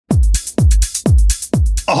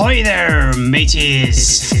Ahoy there,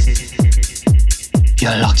 mateys!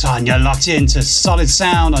 You're locked on, you're locked into Solid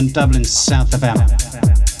Sound on Dublin South FM.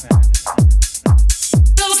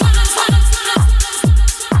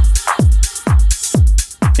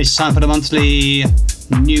 It's time for the monthly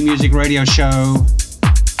new music radio show,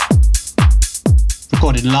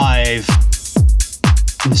 recorded live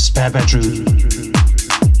in the spare bedroom.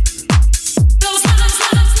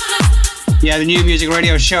 Yeah, the new music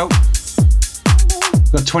radio show.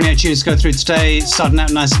 We've got 28 tunes to go through today, starting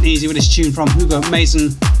out nice and easy with this tune from Hugo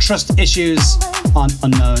Mason, Trust Issues on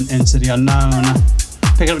Unknown Into the Unknown.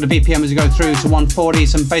 Picking up the BPM as we go through to 140,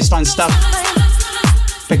 some bassline stuff.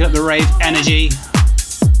 Picking up the rave energy.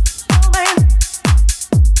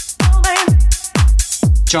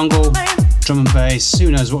 Jungle, drum and bass,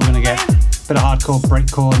 who knows what we're going to get. Bit of hardcore,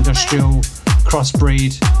 breakcore, industrial,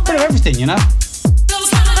 crossbreed, bit of everything, you know.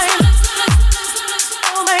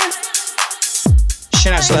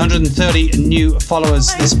 Shout out to the 130 new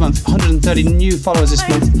followers this month. 130 new followers this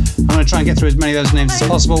month. I'm going to try and get through as many of those names as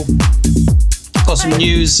possible. Got some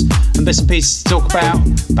news and bits and pieces to talk about.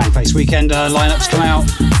 Bangface Weekend lineups come out.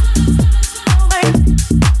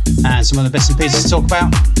 And some other bits and pieces to talk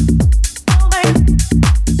about.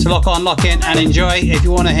 So lock on, lock in and enjoy. If you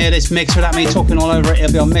want to hear this mix without me talking all over it,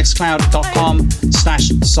 it'll be on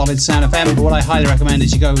mixcloud.com/solidsoundfm. But what I highly recommend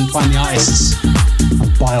is you go and find the artists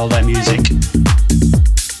and buy all their music.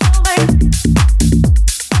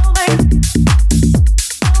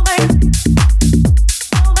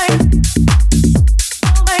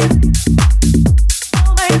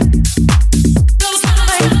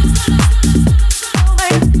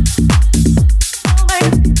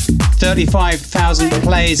 35,000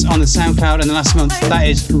 plays on the SoundCloud in the last month. That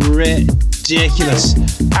is ridiculous.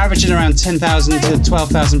 Averaging around 10,000 to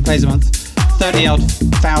 12,000 plays a month. 30-odd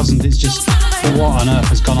thousand. It's just, what on earth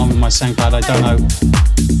has gone on with my SoundCloud? I don't know.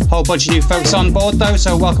 Whole bunch of new folks on board though,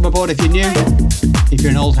 so welcome aboard if you're new. If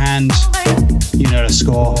you're an old hand, you know the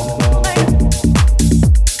score.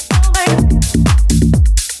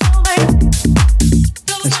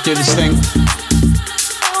 Let's do this thing.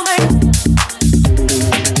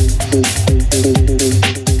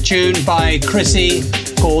 Tune by Chrissy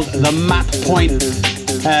called The Map Point.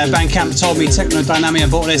 Bandcamp told me Techno Dynamia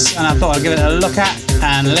bought this and I thought I'd give it a look at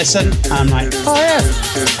and listen. And I'm like, oh yeah,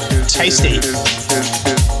 tasty.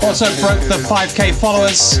 Also broke the 5k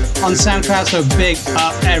followers on SoundCloud, so big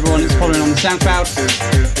up everyone that's following on SoundCloud.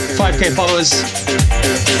 5k followers.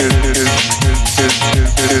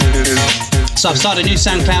 So I've started a new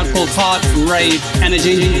SoundCloud called Hard Rave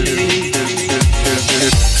Energy.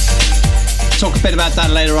 Talk a bit about that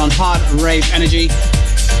later on. Hard Rave Energy.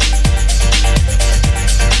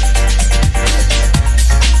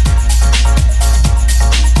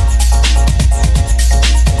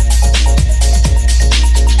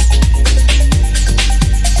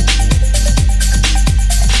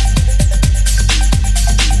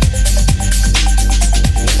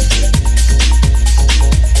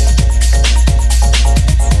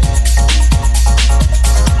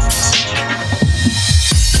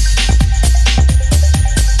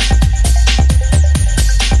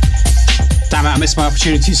 Missed my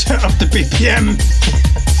opportunity to set up the BPM.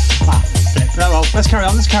 Oh well, let's carry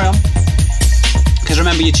on. Because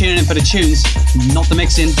remember, you're tuning in for the tunes, not the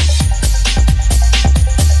mixing.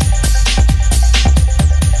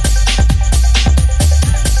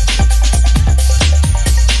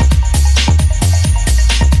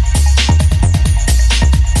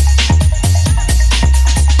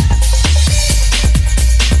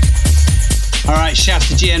 Alright, shouts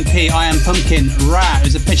to GNP, I Am Pumpkin, Ra,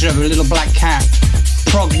 there's a picture of a little black cat,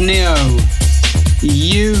 Progneo,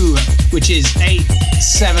 U, which is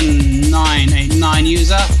 87989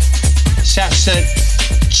 user, shouts to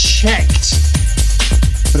Checked,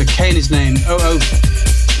 with a K in his name,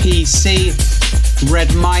 OOPC,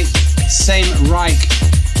 Red Mike, Same Reich,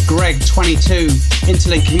 Greg 22,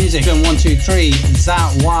 Interlink Music, and 123,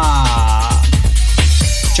 Zawa,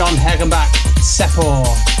 John Hagenbach, Sepor,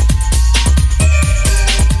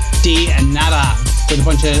 D and Nada with a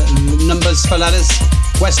bunch of numbers for letters.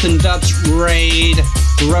 Western Dutch, Raid,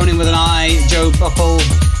 Ronin with an I, Joe Buckle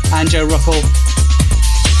and Joe Ruckle.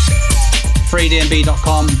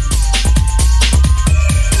 freednb.com.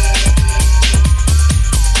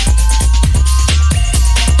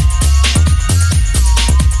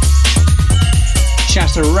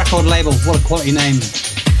 Shouts to Record Label, what a quality name.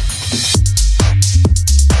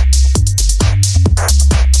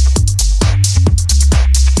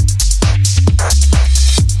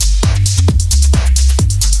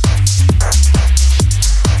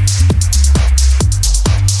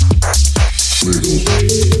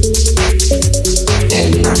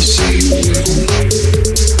 And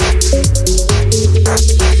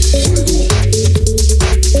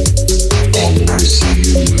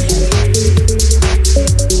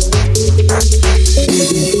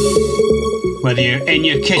Whether you're in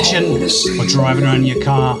your kitchen or driving around in your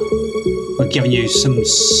car, we're giving you some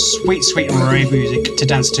sweet, sweet rave music to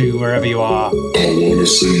dance to wherever you are.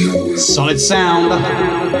 Solid sound.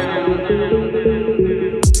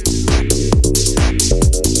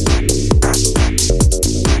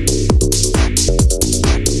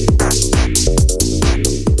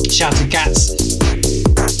 Shout to Gats,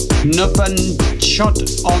 Nupan Chod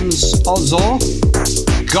Ons Ozor,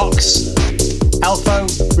 Gox, Alpho,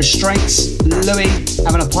 Restraints, Louis,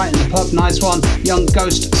 having a pint in the pub, nice one. Young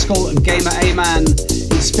Ghost, Skull Gamer A-Man,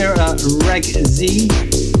 Inspirator Reg Z,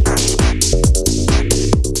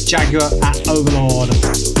 Jaguar at Overlord.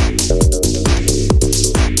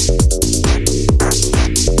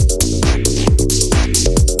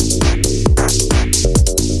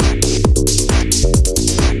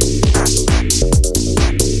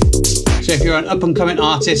 So if you're an up-and-coming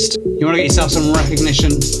artist, you want to get yourself some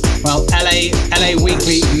recognition, well, LA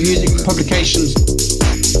Weekly Music Publications,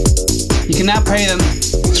 you can now pay them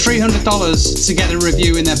 $300 to get a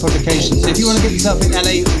review in their publication. So if you want to get yourself in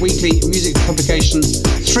LA Weekly Music Publication,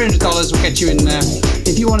 $300 will get you in there.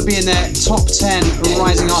 If you want to be in their top 10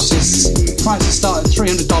 rising artists, prices start at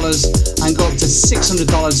 $300 and go up to $600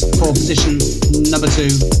 for position number 2.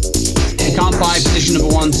 You can't buy position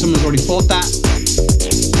number 1, someone's already bought that.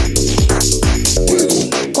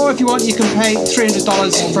 Or if you want, you can pay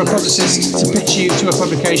 $300 for a publicist to pitch you to a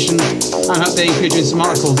publication and hope they include you in some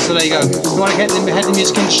articles. So there you go. If you want to get ahead of the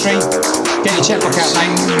music industry, get your checkbook out,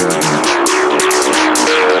 mate.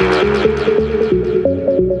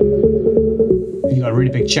 If you've got a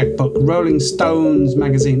really big checkbook, Rolling Stones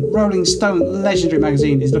magazine, Rolling Stone legendary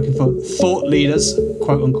magazine, is looking for thought leaders,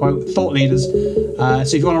 quote unquote, thought leaders. So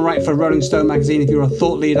if you want to write for Rolling Stone magazine, if you're a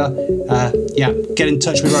thought leader, get in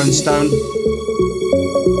touch with Rolling Stone.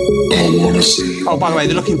 Oh, by the way,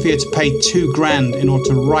 they're looking for you to pay $2,000 in order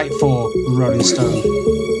to write for Rolling Stone.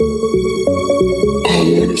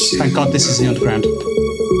 Thank God this is the underground.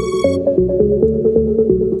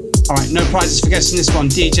 Alright, no prizes for guessing this one.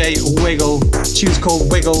 DJ Wiggle, tune's called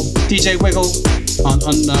Wiggle. DJ Wiggle on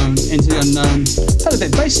Unknown, Into the Unknown. Felt a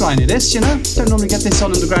bit bassline-y this, you know. Don't normally get this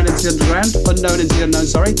on Underground, Into the Underground. Unknown, Into the Unknown,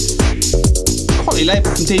 sorry. Quality label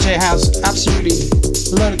from DJ House. Absolutely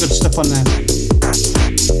a load of good stuff on there.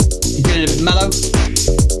 You're feeling a bit mellow.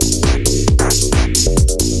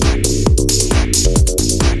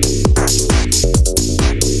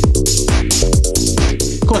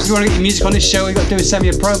 Of course, if you want to get your music on this show, you've got to do is send me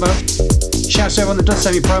a promo. Shout out to everyone that does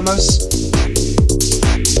send me promos.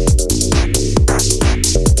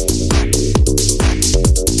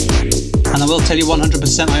 And I will tell you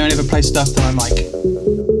 100% I only ever play stuff that I like.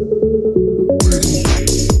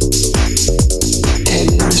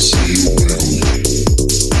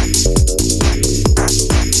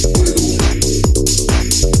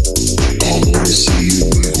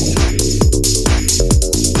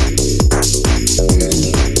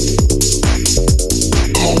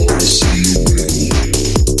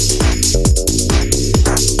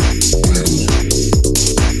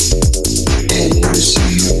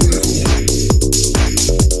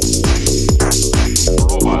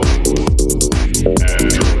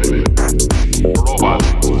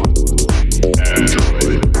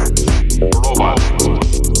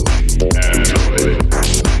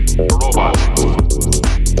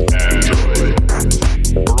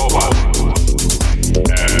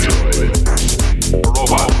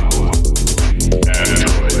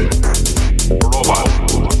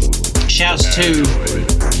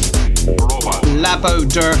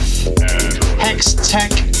 Durf, Hex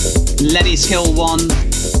Tech, Lenny Skill 1,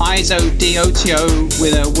 ISO DOTO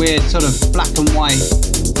with a weird sort of black and white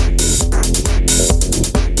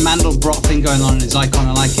Mandelbrot thing going on in his icon.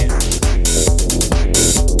 I like it.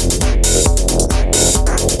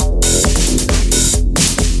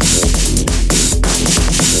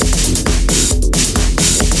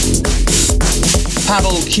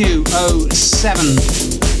 Pavel Q07.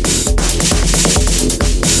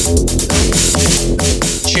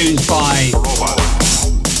 Tunes by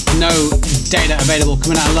No Data Available,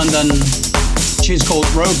 coming out of London. Tunes called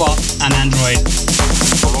Robot and Android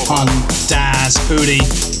on Das Booty.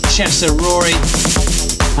 Chefs to Rory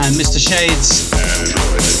and Mr. Shades.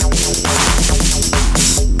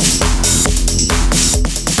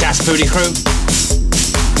 Das Booty crew.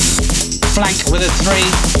 Flank with a 3.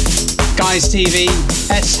 Guys TV.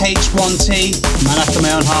 SH1T. Man after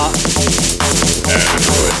my own heart.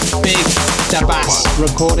 Big Dabas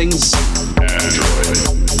Recordings.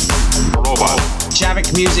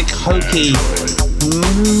 Javik Music Hoki.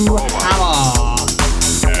 Moo Hammer.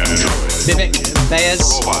 Vivek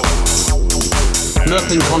Bayers.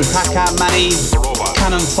 Merklin Konpaka Mani.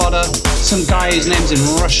 cannon fodder, some guy whose name's in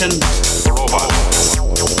Russian.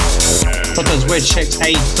 Got those weird shaped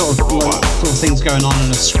A sort of things going on, and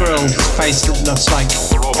a squirrel's face that looks like,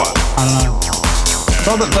 I don't know.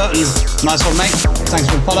 Robert Burton, nice one mate, thanks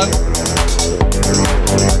for the follow.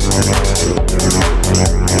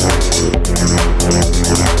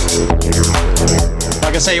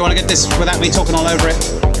 Like I say, you want to get this without me talking all over it?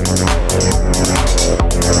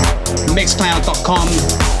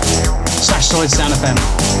 Mixcloud.com/SolidSoundFM.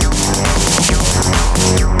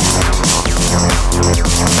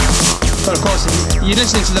 But of course, if you're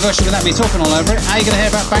listening to the version without me talking all over it, how are you going to hear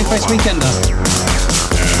about Bankface Weekender?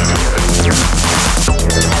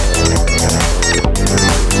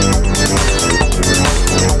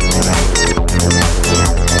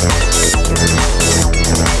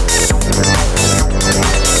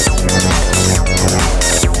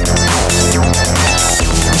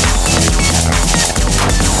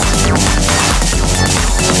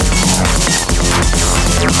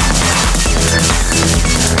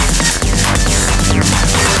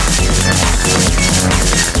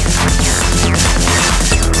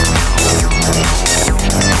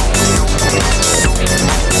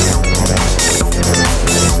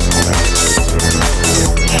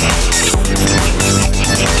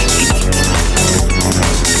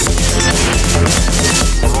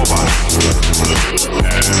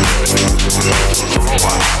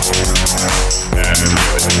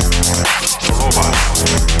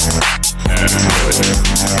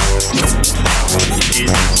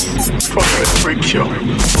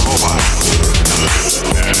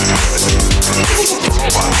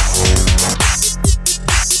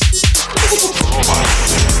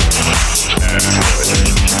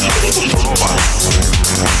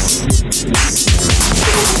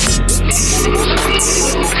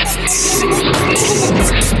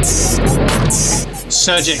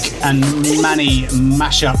 Surgic and Manny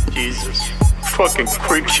mashup. Jesus, fucking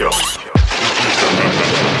creep show.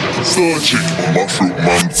 Surgic, Mushroom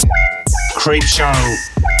Man. Creep Show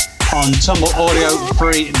on Tumble Audio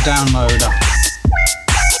free downloader.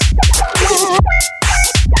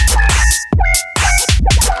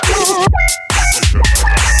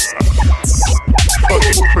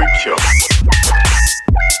 Fucking creep show.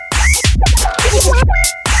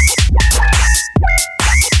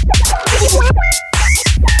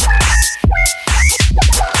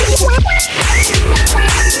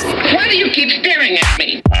 Why do you keep staring at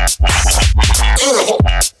me?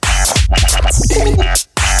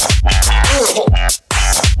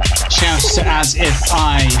 Shouts to As If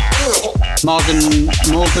I, Morgan,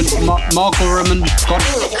 God,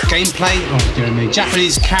 gameplay, oh dear me,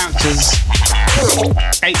 Japanese characters,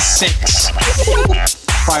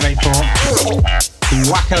 86584,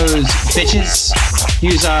 Wackos Bitches,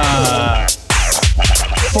 user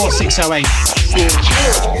 4608,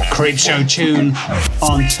 Creep Show tune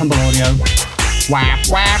on Tumble Audio. Wap,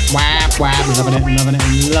 wap, wap, wap. Loving it, loving it,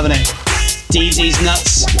 loving it. DZ's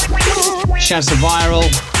Nuts. Shouts to Viral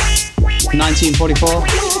 1944.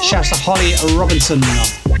 Shouts to Holly Robinson.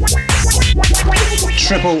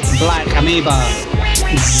 Triple Black Amoeba.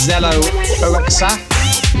 Zello Oexa.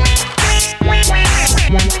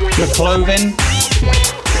 McClovin.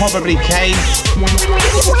 Probably K.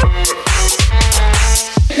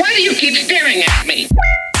 Why do you keep staring at me?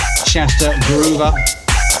 Shouts to Groover.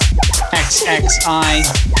 XXI,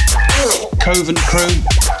 Covent Crew,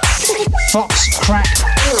 Fox Crack,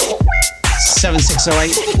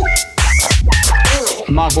 7608,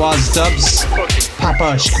 Marguaz Dubs,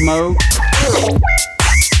 Papa Shkmo,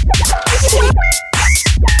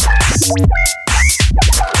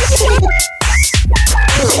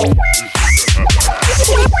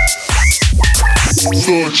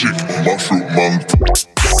 Surgic, Mushroom Man.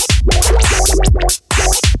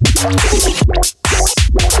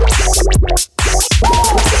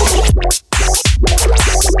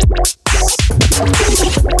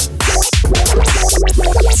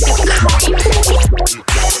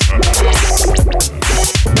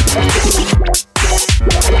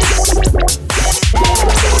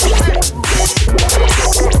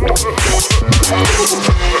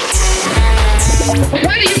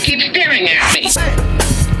 Why do you keep staring at me?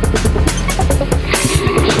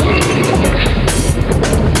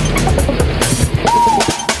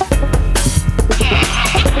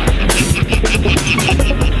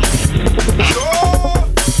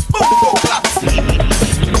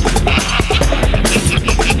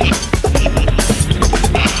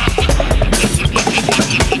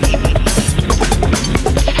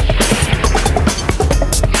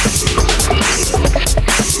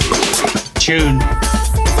 Tune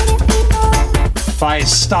by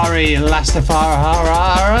Starry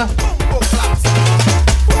Lastafari.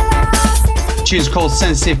 tune's called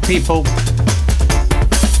Sensitive People.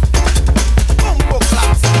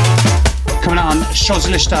 Coming out on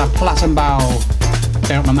Schozlichter Plattenbau.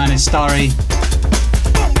 There up my man is Starry.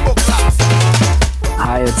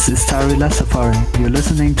 Hi, it's Starry Lastafari. You're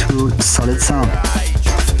listening to Solid Sound.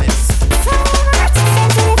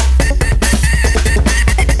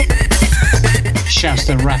 Shouts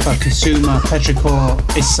to rapper Kasuma, Petrichor,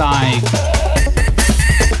 Isai,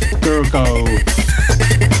 Gurgo.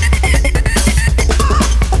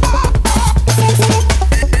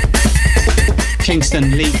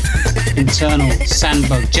 Kingston, Leap, Internal,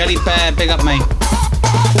 Sandbug, Jelly Bear, big up mate.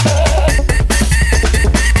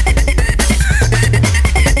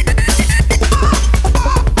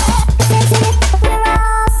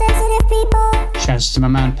 Shouts to my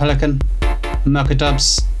man Pelican,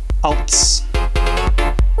 Mercadubs, Alts,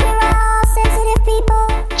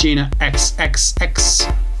 Gina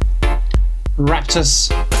XXX,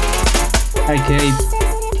 Raptus, aka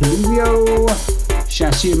Pluvio.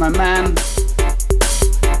 Shouts to you, my man.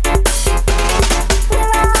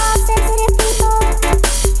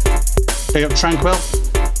 Big up Tranquil,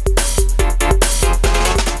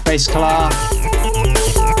 Bass Klar,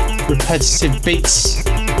 Repetitive Beats,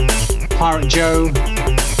 Pirate Joe,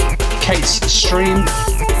 Kate's Stream.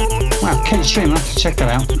 Wow, Kate's Stream, I'll have to check that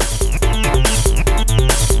out.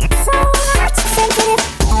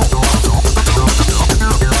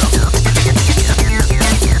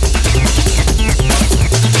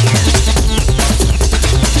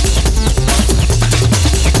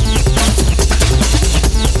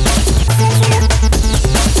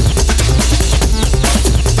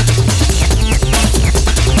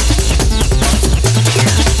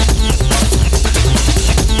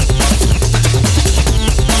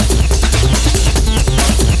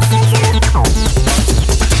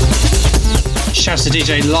 Shouts to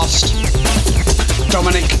DJ Lost,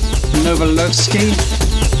 Dominic Novolowski,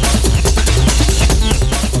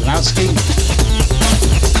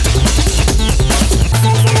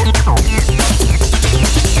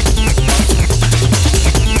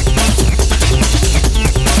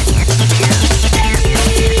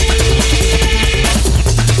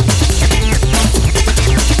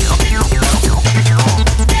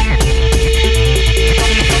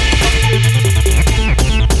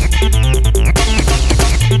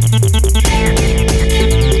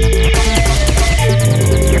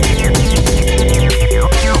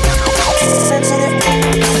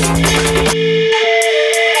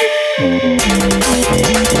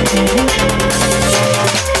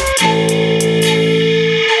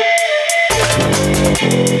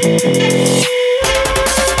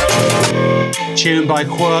 Tune by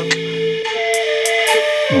Quirk,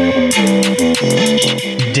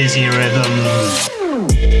 Dizzy Rhythm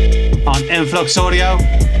on Influx Audio.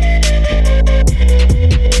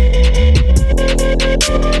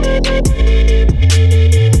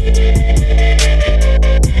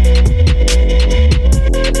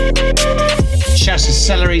 Shouts to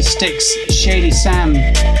Celery Sticks, Shady Sam,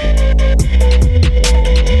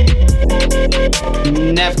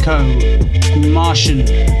 Nevco, Martian,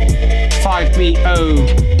 5BO,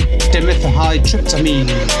 Dimethyltryptamine,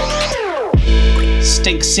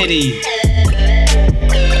 Stink City,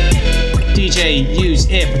 DJ Use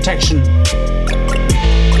Ear Protection,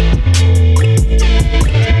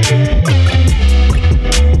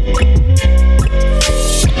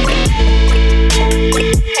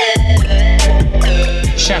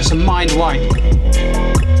 Shouts to Mind White,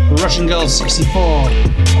 Russian Girl 64,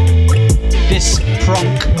 This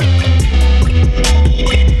Pronk,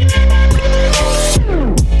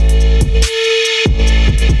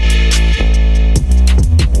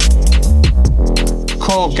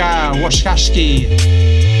 Korga Washkashki,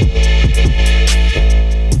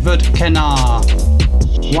 Vodkenar,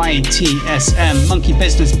 YTSM, Monkey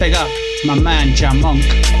Business, big up, my man Jamonk,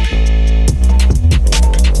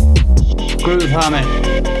 Groove Hermit,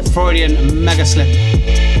 Freudian Megaslip,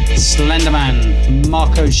 Slenderman,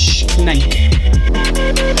 Marco Schnake,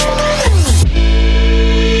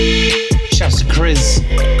 Shouts to Chris,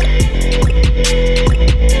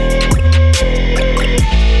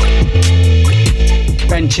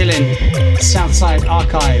 Ben Chillin, Southside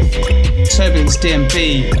Archive, Turbulence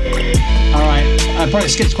DMB. Alright, I probably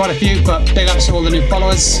skipped quite a few, but big ups to all the new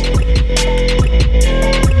followers.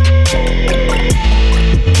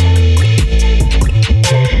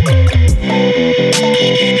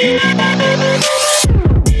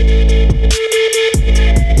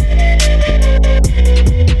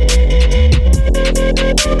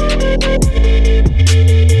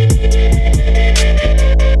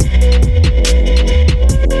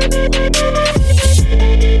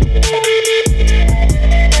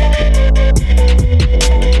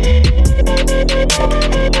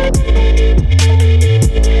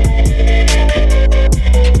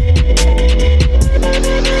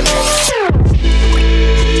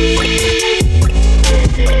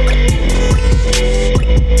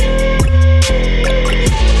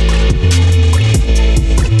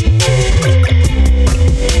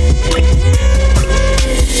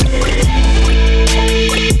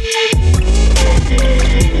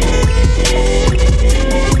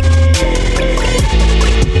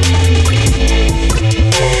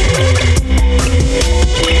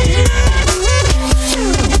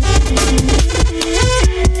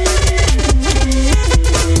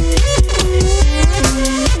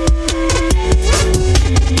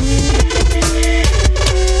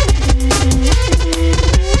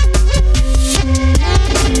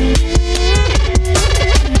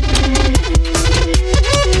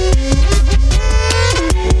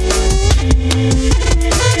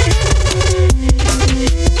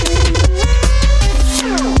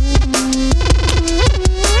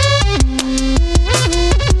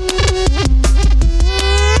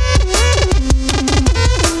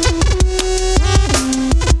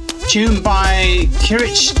 Tune by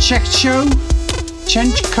Kirich Chenchko,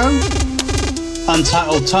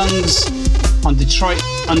 Untitled Tongues on Detroit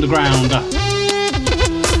Underground.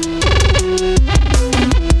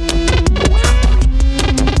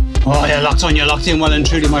 Oh, you're locked in well and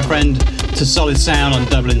truly, my friend, to Solid Sound on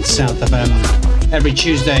Dublin South FM. Every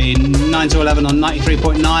Tuesday, 9 to 11 on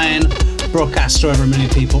 93.9, broadcast to over 1 million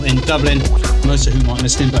people in Dublin, most of whom aren't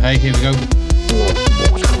listening, but hey, here we go.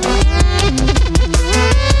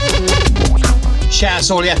 Shout out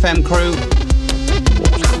to all the FM crew.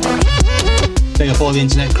 Big up all the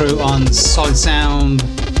internet crew on solidsound.fm.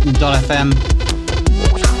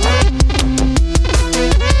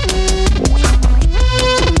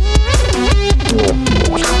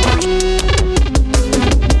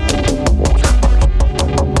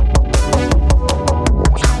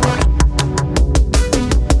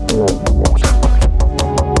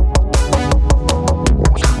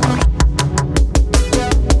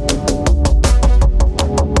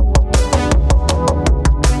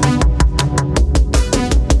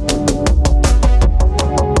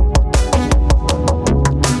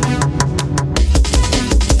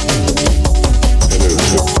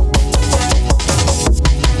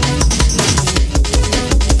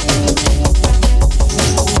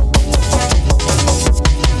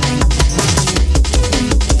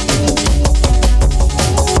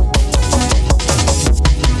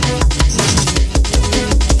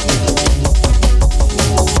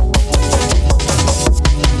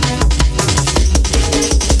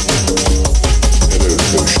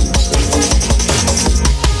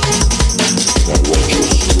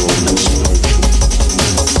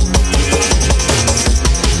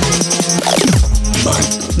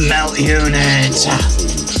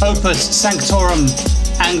 Opus Sanctorum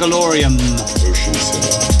Angulorium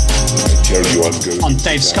on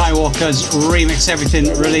Dave Skywalker's Remix Everything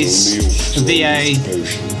release, VA.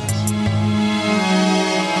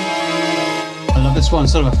 I love this one,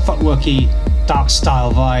 sort of a footworky dark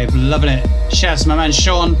style vibe, loving it. Shout out to my man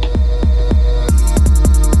Sean.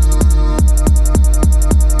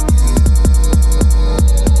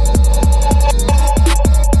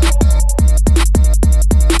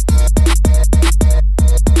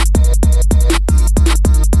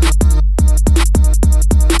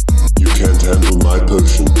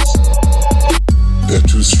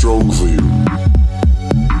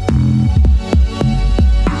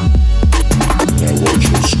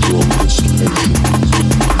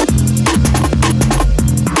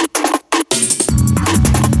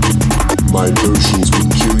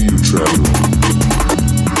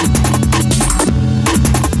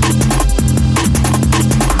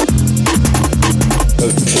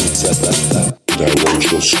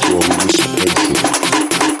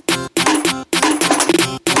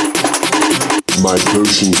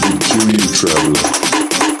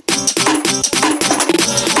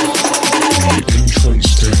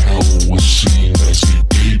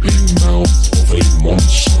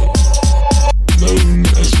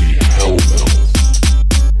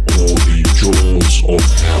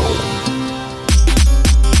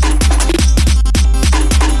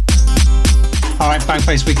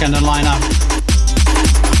 Weekend and line up.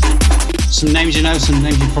 Some names you know, some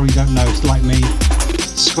names you probably don't know, like me.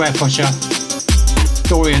 Square Pusher,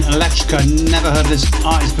 Dorian Electrica, never heard of this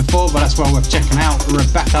artist before, but that's well worth checking out.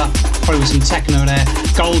 Rebecca, probably with some techno there.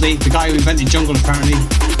 Goldie, the guy who invented jungle apparently.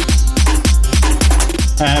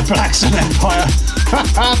 Black Sun Empire,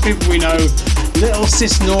 people we know. Little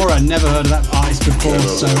Sis Nora, never heard of that artist before,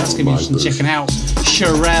 so that's going to be interesting checking out.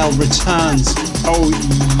 Sherelle returns. Oh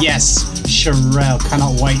yes, Sherelle,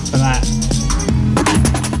 cannot wait for that.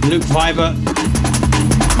 Luke Vibert.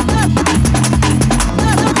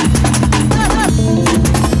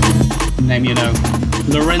 Name you know.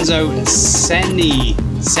 Lorenzo Seni,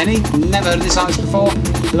 never heard of this artist before.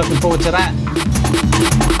 Looking forward to that.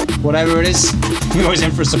 Whatever it is, you're always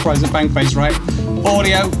in for a surprise at Bangface, right?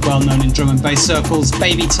 Audio, well known in drum and bass circles.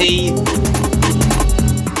 Baby T,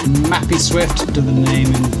 Mappy Swift, to the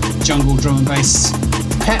name in jungle drum and bass.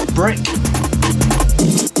 Pet Brick,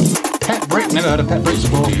 never heard of Pet Brick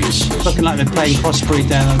before. Looking like they're playing Crossbreed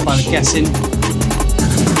there by the guessing.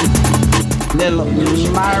 Lil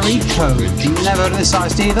Mariko, never heard of this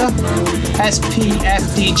artist either. SPF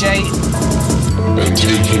DJ,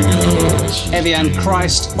 Evian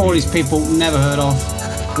Christ, all these people never heard of.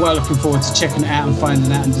 Well, looking forward to checking it out and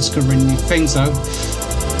finding out and discovering new things though.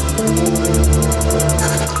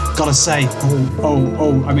 Gotta say,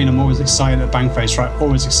 I mean, I'm always excited at Bangface, right?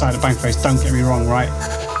 Always excited at Bangface, don't get me wrong, right?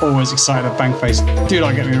 Always excited at Bangface, do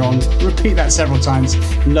not get me wrong. Repeat that several times.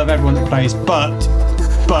 Love everyone that plays, but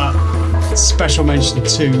special mention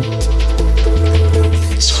to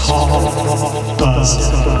Top Buzz.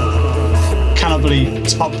 Cannot believe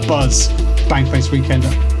Top Buzz Bankface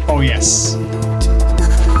Weekender. Oh yes.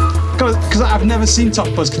 Because I've never seen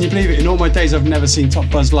Top Buzz. Can you believe it? In all my days, I've never seen Top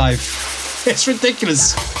Buzz live. It's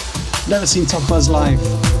ridiculous. Never seen Top Buzz live.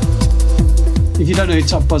 If you don't know who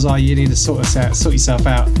Top Buzz are, you need to sort yourself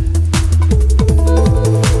out.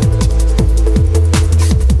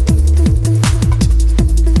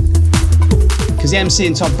 Because the MC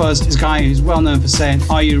in Top Buzz is a guy who's well known for saying,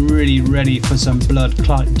 "Are you really ready for some blood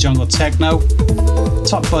clot jungle techno?"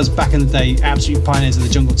 Top Buzz back in the day, absolute pioneers of the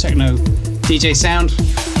jungle techno DJ sound.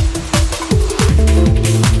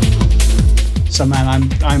 So man,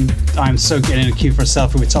 I'm so getting in a queue for a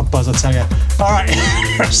selfie with Top Buzz, I'll tell you. All right,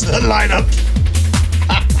 rest of the lineup.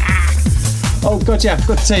 Oh god, yeah, I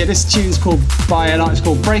forgot to tell you, this tune's called by an artist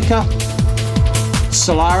called Breaker,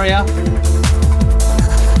 Solaria.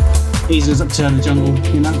 Easy as up to the jungle,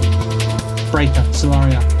 you know. Breaker,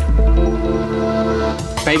 Solaria.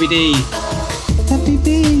 Baby D. Let me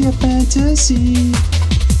be your fantasy.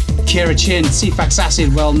 Kira Chin, CFAX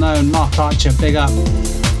Acid, well known. Mark Archer, big up.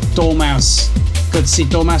 Dormouse, good to see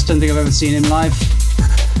Dormouse, don't think I've ever seen him live.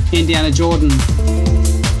 Indiana Jordan,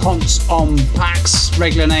 Ponce on Pax,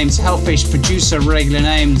 regular names. Hellfish, producer, regular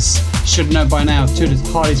names. Should know by now, two of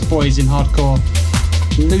the hardest boys in hardcore.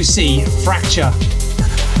 Lucy, Fracture.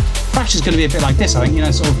 Fracture's going to be a bit like this, I think, you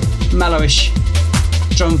know, sort of mellowish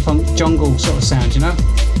drum funk jungle sort of sound, you know.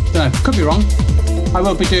 Don't know, could be wrong. I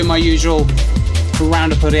will be doing my usual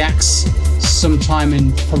roundup of the acts sometime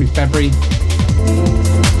in probably February.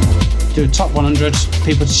 Do a top 100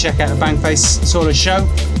 people to check out a Bankface sort of show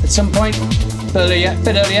at some point.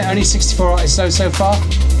 Bit earlier, only 64 artists so far.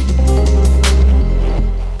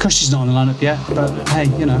 Kush is not on the lineup yet, but hey,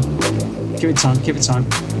 you know, give it time.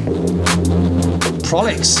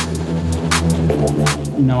 Prolix.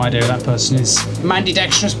 No idea who that person is. Mandy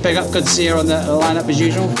Dexterous, big up, good to see her on the lineup as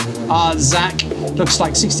usual. Zach, looks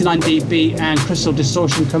like 69dB and Crystal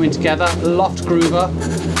Distortion coming together. Loft Groover,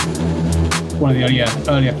 one of the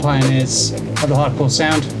earlier pioneers of the hardcore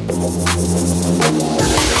sound.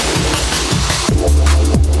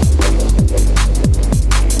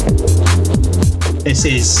 This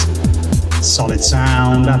is Solid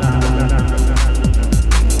Sound.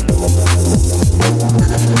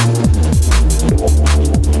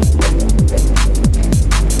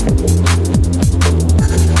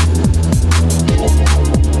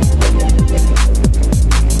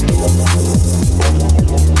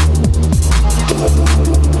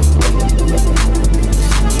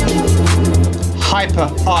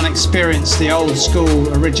 Hyper on Experience, the old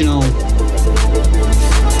school original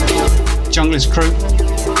Junglist crew.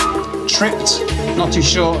 Tripped, not too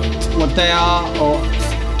sure what they are or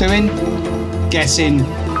doing. Guessing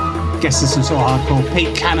some sort of hardcore.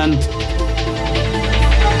 Pete Cannon.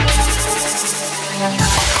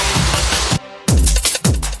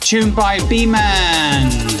 Tune by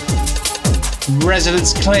B-Man.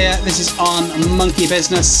 Residence Clear. This is on Monkey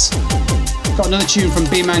Business. Got another tune from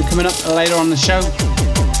B-Man coming up later on the show.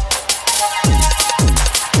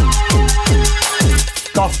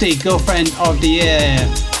 Gofty, Girlfriend of the Year.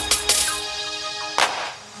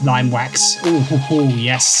 Lime Wax. Ooh,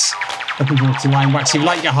 yes. Looking forward to Lime Wax. If you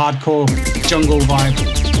like your hardcore jungle vibe,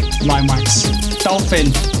 Lime Wax.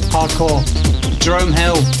 Dolphin, hardcore. Jerome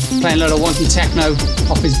Hill, playing a lot of wonky techno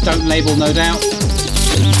off his Don't label, no doubt.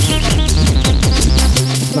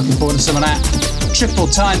 Looking forward to some of that. Triple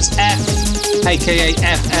Times F, aka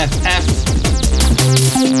FFF.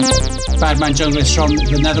 Badman Junglist from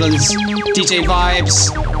the Netherlands. DJ Vibes.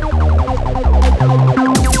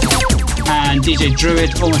 And DJ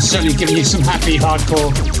Druid, almost certainly giving you some happy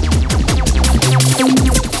hardcore.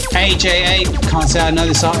 AJA, can't say I know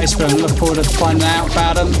this artist, but I look forward to finding out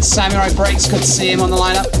about him. Samurai Breaks, good to see him on the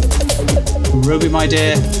lineup. Ruby My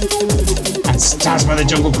Dear, and Stasma the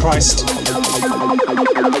Jungle Christ.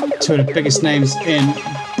 Two of the biggest names in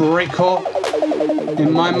breakcore,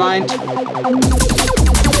 in my mind.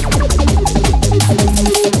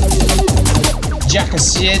 Jacka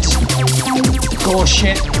Sid, Gore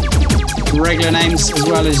Shit, regular names, as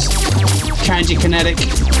well as Kanji Kinetic.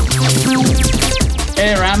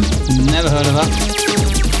 Aram, never heard of her.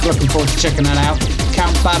 Looking forward to checking that out.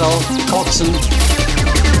 Count Battle, Hodson.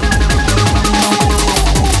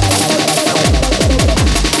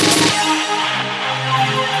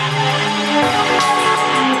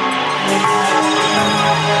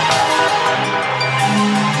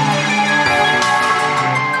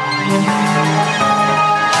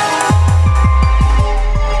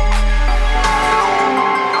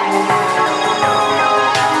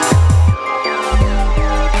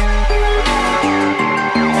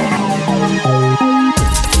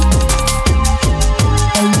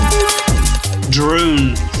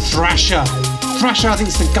 Thrasher. Thrasher, I think,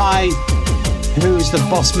 is the guy who's the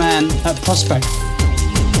boss man at Prospect.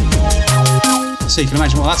 So you can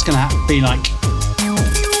imagine what that's going to be like.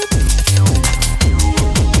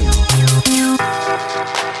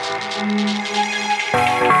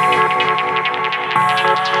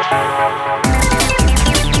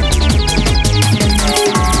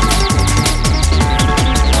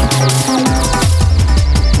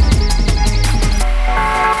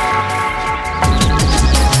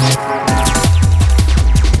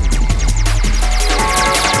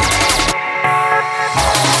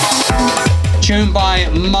 Tune by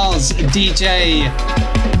Muzz DJ.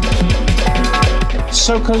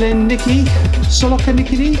 Solokanikity?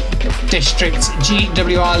 District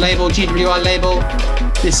GWR label.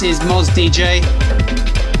 This is Muzz DJ.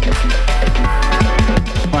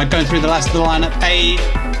 Right, going through the last of the lineup.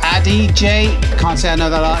 Addy J, can't say I know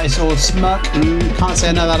that artist, or Smirk, can't say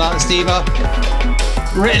I know that artist either.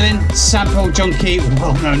 Ritalin, Sample Junkie,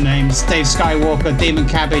 well-known names. Dave Skywalker, Demon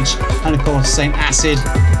Cabbage, and of course Saint Acid.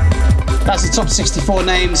 That's the top 64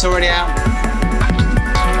 names already out.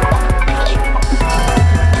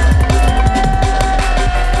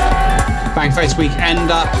 Bangface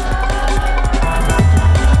Weekender.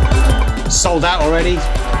 Sold out already.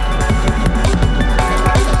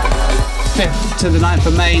 5th to the 9th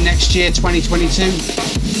of May next year, 2022.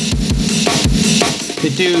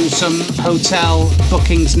 They do some hotel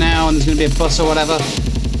bookings now, and there's going to be a bus or whatever.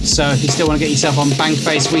 So if you still want to get yourself on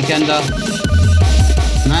Bangface Weekender,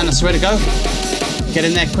 man, that's the way to go. Get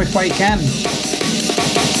in there quick while you can.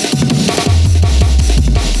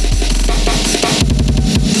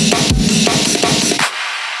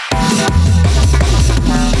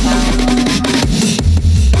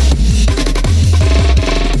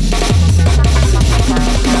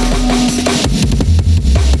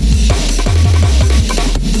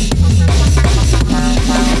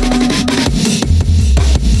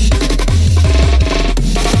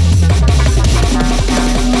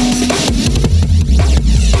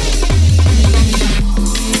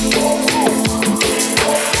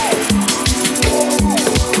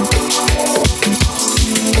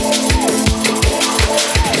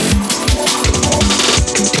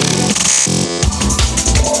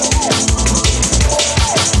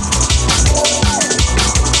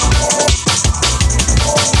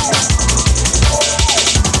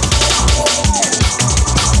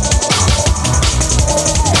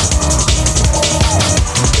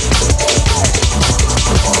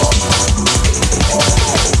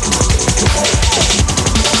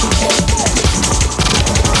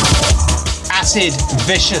 Acid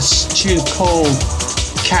Vicious, tune called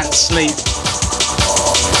Can't Sleep.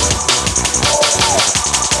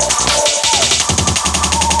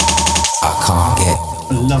 I can't get.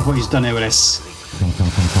 I love what he's done here with this.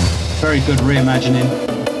 Very good reimagining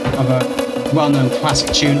of a well-known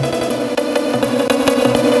classic tune.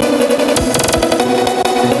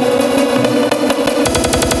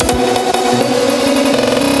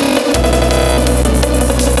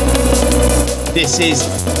 This is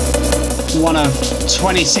one of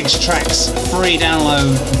 26 tracks, free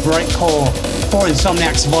download, Breakcore for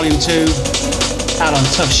Insomniacs Volume 2, out on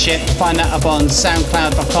Tough Shit. Find that up on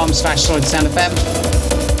soundcloud.com/SolidSoundFM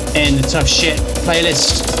in the Tough Shit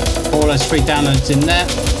playlist. All those free downloads in there.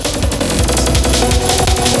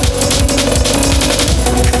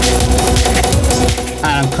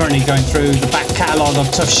 And I'm currently going through the back catalogue of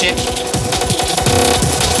Tough Shit.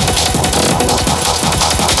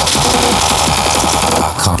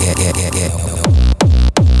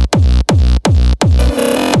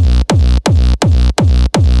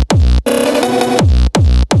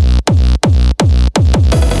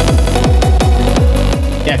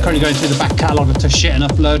 Currently going through the back catalogue of Tough Shit and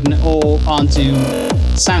uploading it all onto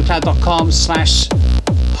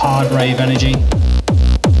soundcloud.com/hardravenergy.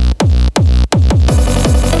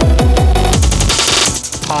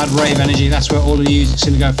 Hard Rave Energy, that's where all the music's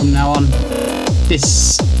going to go from now on.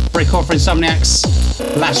 This Breakcore for Insomniacs,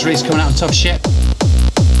 last release coming out on Tough Shit.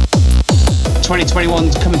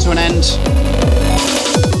 2021's coming to an end.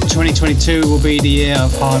 2022 will be the year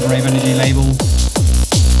of Hard Rave Energy label.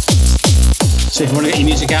 So if you want to get your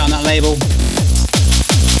music out on that label,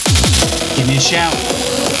 give me a shout.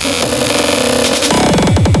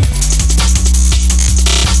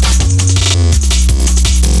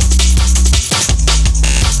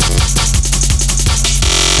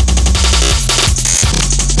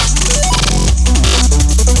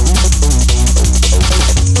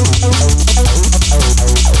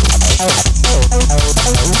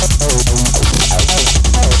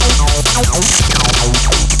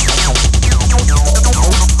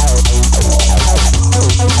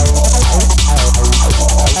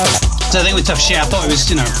 So I think with Tough Shit, I thought it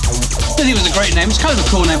was, I think it was a great name. It's kind of a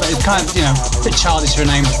cool name, but it's kind of, a bit childish for a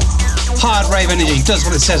name. Hard Rave Energy does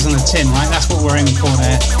what it says on the tin, right? That's what we're aiming for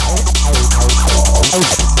there.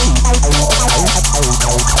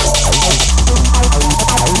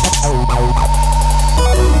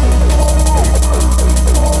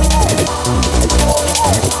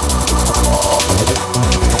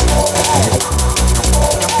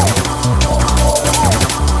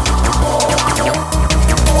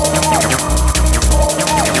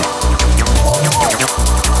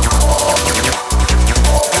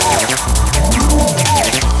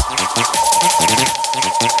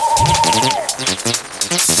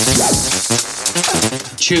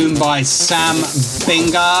 Tune by Sam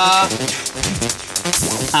Binga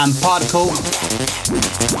and Particle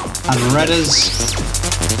and Redders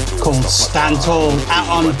called Stand Tall, out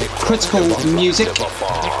on Critical Music.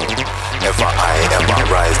 Never I ever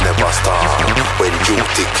rise, never start. When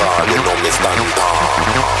duty call, me stand tall.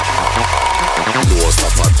 No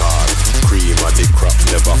stop at all. Cream of the crop,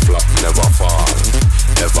 never flop, never fall.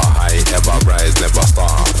 Never high, ever rise, never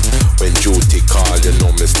start. When duty call, me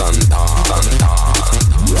stand tall.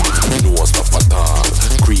 No stop at all.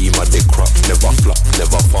 Cream of the crop, never flop,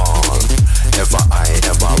 never fall. Never high,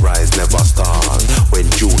 ever rise, never start. When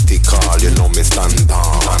duty call, me stand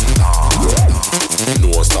tall.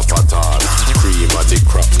 No stop at all. Cream of the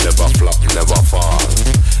crop, never flop, never fall.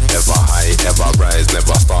 Never high, ever rise,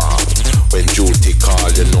 never start. When duty call,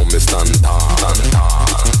 me stand tall.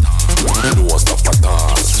 No stop at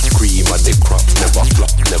all. Cream of the crop, never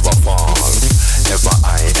flop, never fall. Never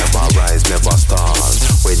high, ever rise, never start.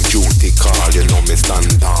 When duty call, me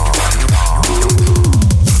stand tall.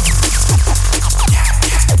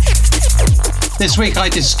 This week I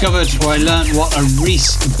discovered, or I learned what a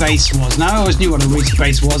Reese bass was. Now I always knew what a Reese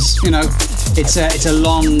bass was. It's a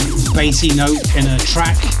long bassy note in a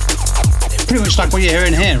track, pretty much like what you're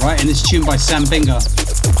hearing here, right? In this tune by Sam Binga.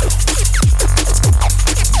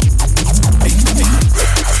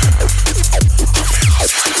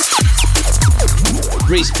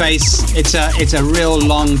 Reese bass. It's a real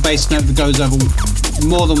long bass note that goes over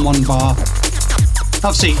more than one bar.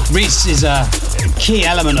 Obviously, Reese is a key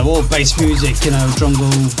element of all bass music, drum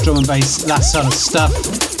and bass, that sort of stuff.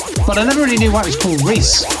 But I never really knew why it was called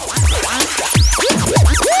Reese.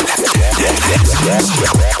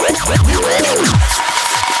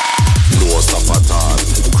 No stop at all.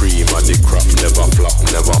 Cream of the crop, never flop,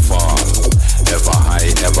 never fall. Ever high,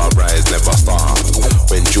 ever rise, never start.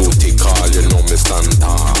 When duty call, me stand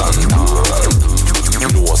tall.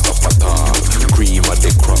 No stop at all. Cream of the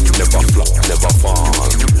crop, never flop, never fall.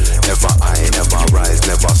 Ever high, ever rise,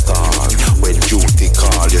 never start. When duty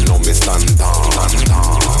call, me stand tall.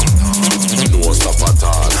 No stop at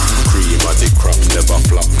all. Cream of the crop, never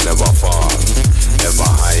flop, never fall. Ever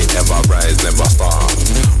high, ever rise, never start.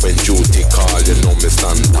 When duty call, me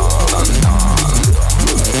stand tall.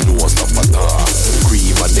 No stop at all.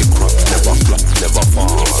 Cream of the crop, never flop, never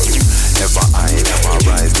fall. Ever high, ever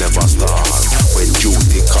rise, never start. When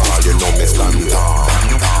duty call, me stand tall.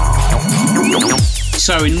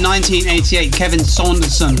 So in 1988, Kevin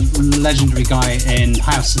Saunderson, legendary guy in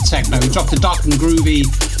house and techno, dropped a dark and groovy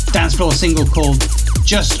dance floor single called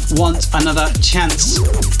Just Want Another Chance.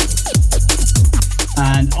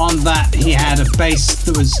 And on that, he had a bass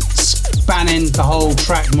that was spanning the whole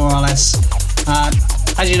track, more or less.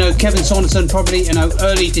 As you know, Kevin Saunderson, probably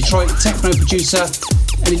early Detroit techno producer,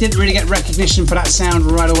 and he didn't really get recognition for that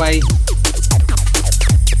sound right away.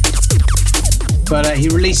 But he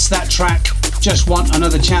released that track, Just Want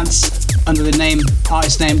Another Chance, under the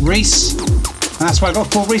artist name Reese, and that's why I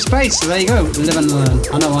got called Reese Bass. So there you go, live and learn.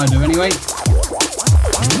 I know I do anyway.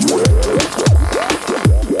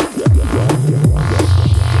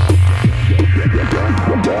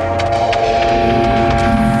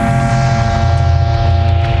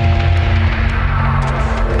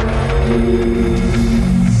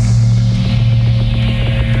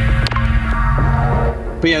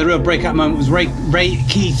 But yeah, the real breakout moment was Ray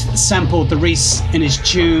Keith sampled the Reese in his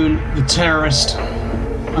tune The Terrorist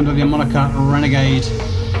under the moniker Renegade,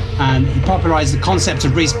 and he popularised the concept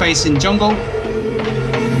of Reese bass in jungle.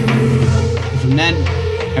 And from then,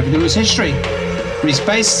 everything was history. Reese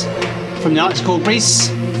bass from the artist called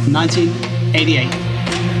Reese, 1988.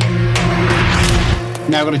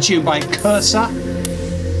 Now I've got a tune by Cursor,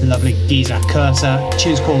 lovely geezer Cursor. The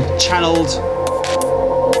tune's called Channeled.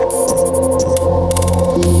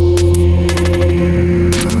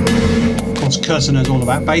 Cursor knows all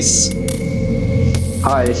about bass.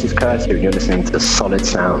 Hi, this is Curtis and you're listening to Solid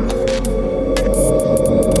Sound.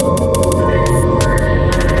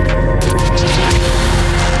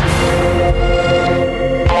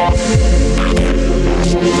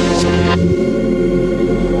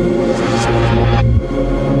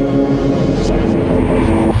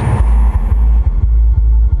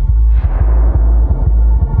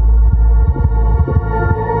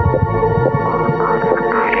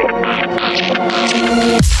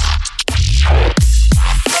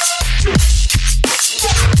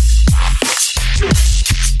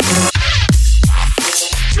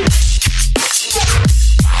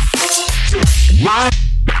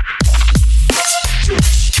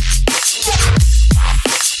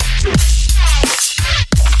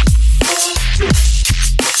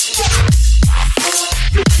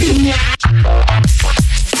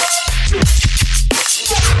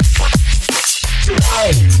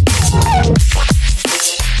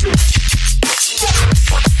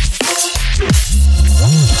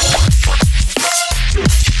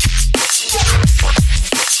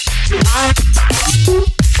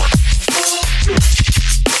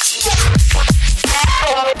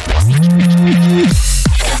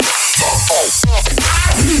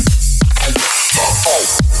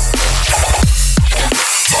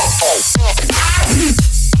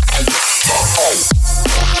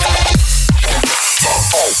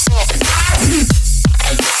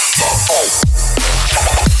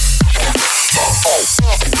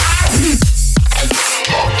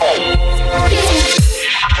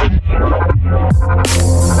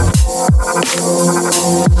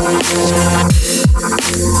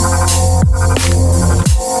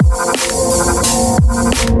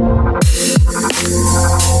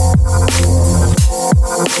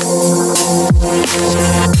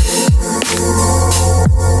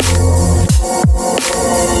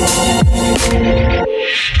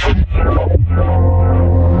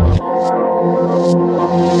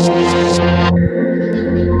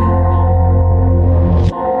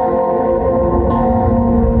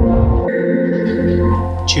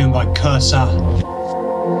 Tune by Cursor.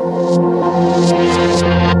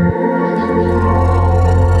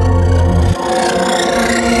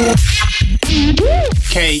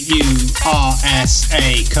 K-U-R-S-A,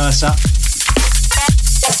 Cursor.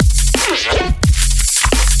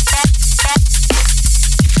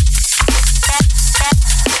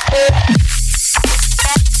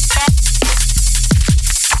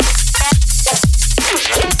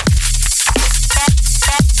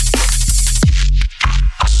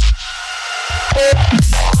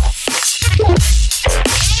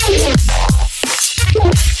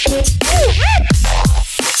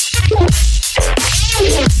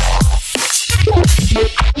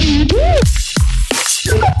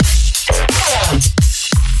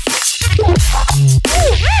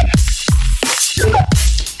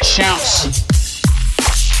 Shouts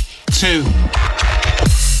to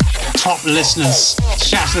top listeners.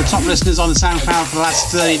 Shouts to the top listeners on the SoundCloud for the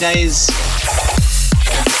last 30 days.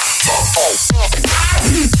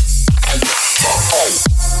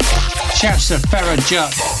 Shouts to Farah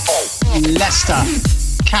Juck, Lester,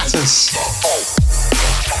 Catus,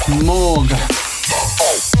 Morg,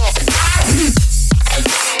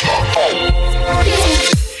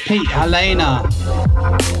 Pete Helena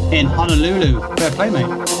in Honolulu. Fair play, mate.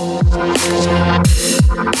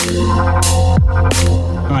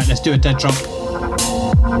 Alright, let's do a dead drop. To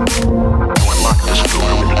unlock this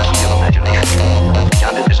door with the key of imagination.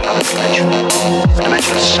 Beyond it is another dimension. A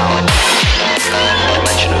dimension of sound. A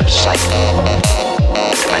dimension of sight.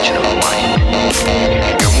 A dimension of mind.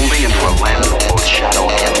 You're moving into a land of both shadow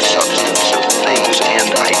and substance, of things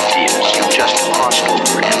and ideas. You've just crossed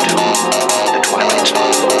over into the Twilight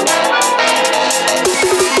Zone.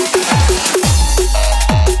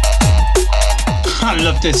 I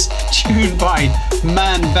love this tune by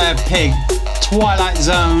Man Bear Pig, Twilight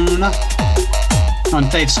Zone, on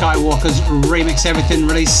Dave Skywalker's Remix Everything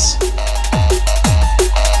release.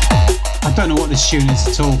 I don't know what this tune is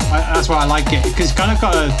at all. That's why I like it, because it's kind of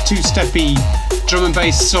got a two-steppy drum and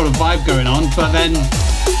bass sort of vibe going on, but then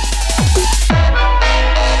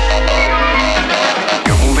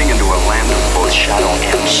You're moving into a land of both shadow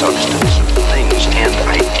and substance, of things and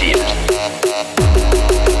ideas.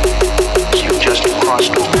 You've just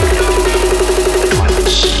crossed over into the Twilight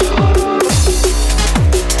Zone.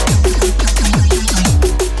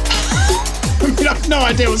 I have no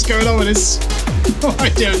idea what's going on with this. No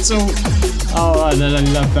idea at all. Oh, I love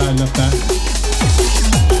that. I love that.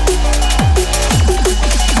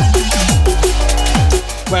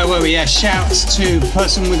 Where were we? Yeah, shouts to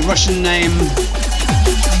person with Russian name.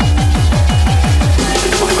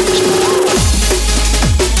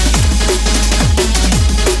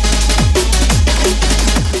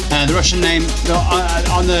 The Russian name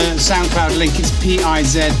on the SoundCloud link is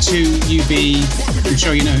PIZ2UB. I'm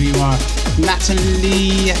sure you know who you are.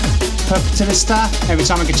 Natalie Perpetilista. Every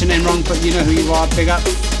time I get your name wrong, but you know who you are. Big up.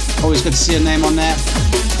 Always good to see your name on there.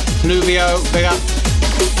 Pluvio, big up.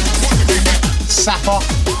 Safa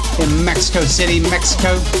in Mexico City,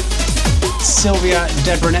 Mexico. Sylvia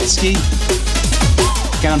Debronetsky.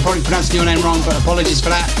 Again, I'm probably pronouncing your name wrong, but apologies for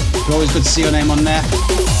that. It's always good to see your name on there.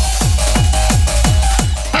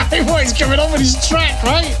 What is going on with his track,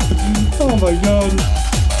 right? Oh my god.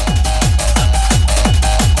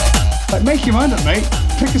 Like, make your mind up, mate.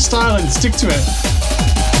 Pick a style and stick to it.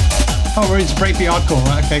 Oh, we're into breakbeat hardcore.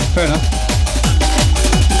 Right, okay, fair enough.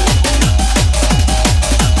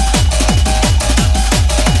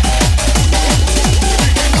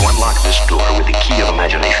 You unlock this door with the key of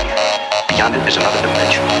imagination. Beyond it is another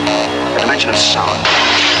dimension. A dimension of sound.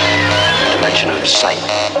 A dimension of sight.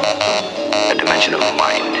 A dimension of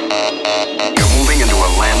mind. You're moving into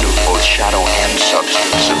a land of both shadow and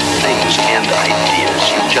substance, of things and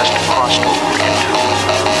ideas. You just crossed over into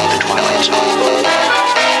the Twilight Zone.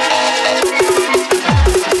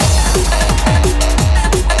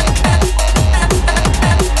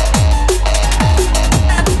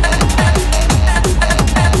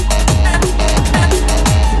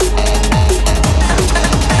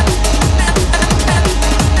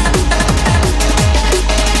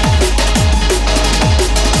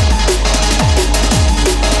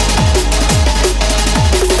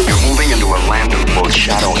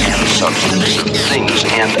 Shadow and substance of things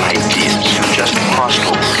and ideas. You just crossed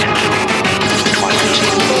over into the Twilight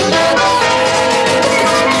Zone.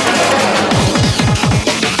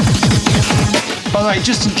 By the way,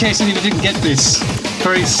 just in case anyone didn't get this,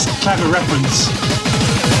 very clever reference.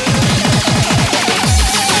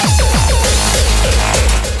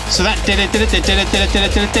 So that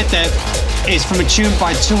is from a tune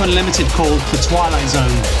by Two Unlimited called The Twilight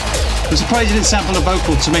Zone. I'm surprised you didn't sample a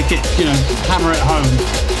vocal to make it, hammer it home.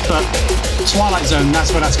 But Twilight Zone,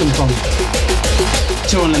 that's where that's come from.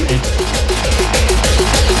 Two Unlimited.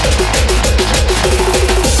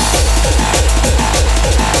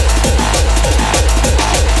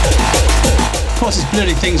 Of course, it's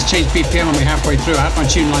bloody things change BPM on me halfway through. I have my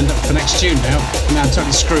tune lined up for next tune now. And now I'm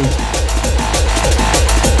totally screwed.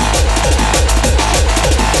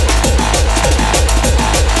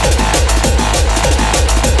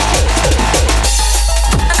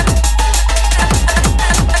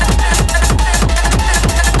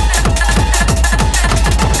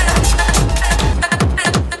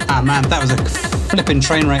 Man, that was a flipping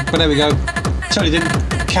train wreck, but there we go. Totally didn't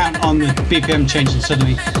count on the BPM changing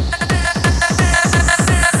suddenly.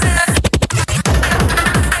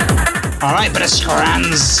 Alright, bit of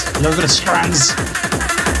scrans. Love a bit of scrans.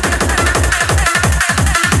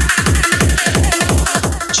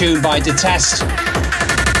 Tune by Detest.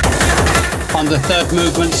 On the third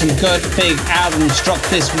movement, some good big albums dropped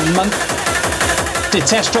this month.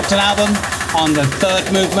 Detest dropped an album on the third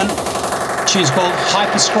movement. Tune's called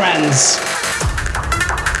Hyperscrans.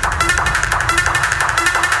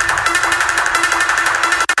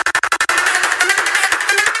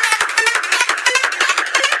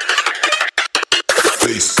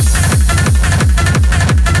 Peace.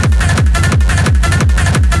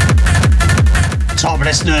 Top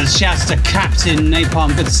listeners, shouts to Captain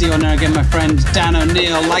Napalm. Good to see you on there again, my friend. Dan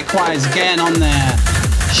O'Neill, likewise, again on there.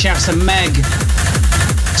 Shouts to Meg.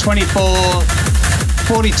 24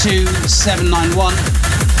 42 791.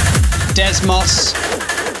 Desmos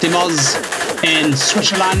in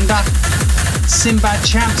Switzerland. Sinbad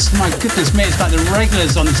Champs, my goodness me, it's like the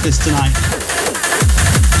regulars on this list tonight.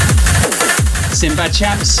 Sinbad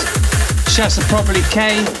Champs, shouts to Probably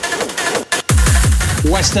K.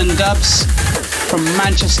 Western Dubs from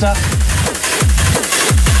Manchester.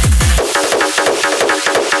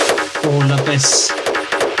 All of this.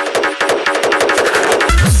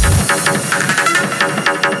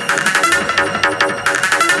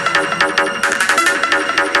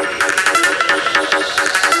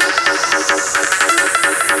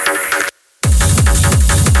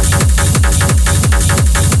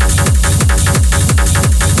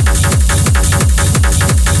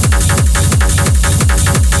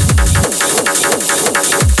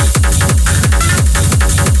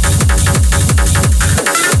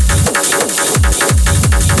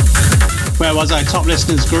 Where was I? Top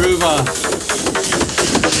listeners, Groover.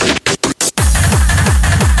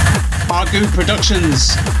 Argu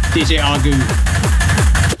Productions, DJ Argu.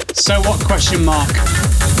 So what? Question mark.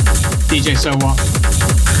 DJ So What.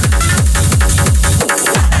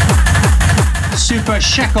 Super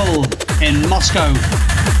Shekel in Moscow.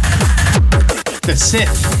 The Sith.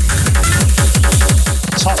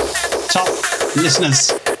 Top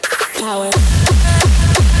listeners. Power.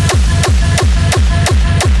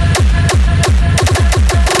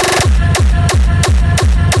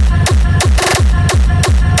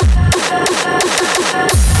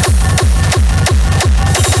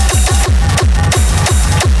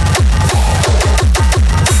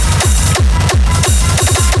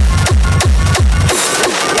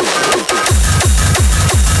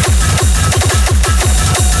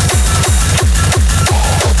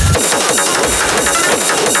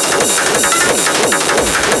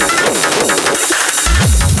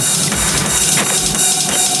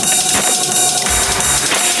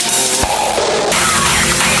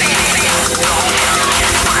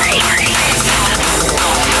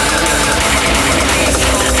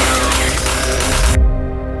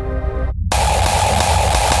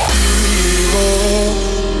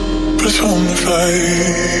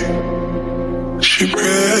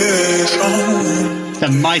 The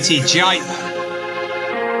mighty Jipe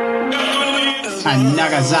and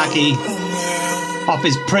Nagasaki off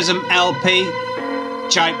his Prism LP.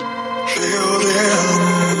 Jipe.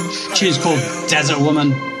 Tune's called Desert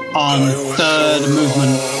Woman on Third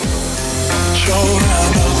Movement.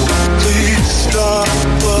 Please stop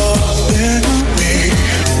loving me.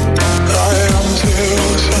 I am too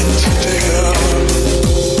sensitive.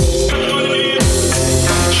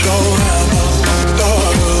 Joanna,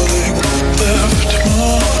 darling, left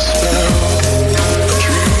my spell. A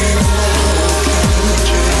dream of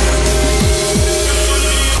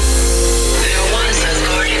There was a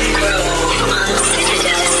garden grove on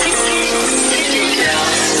Citadel Station.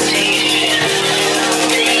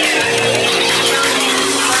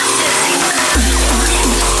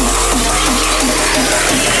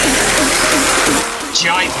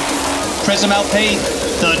 Jipe, Prism LP,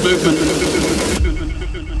 Third Movement.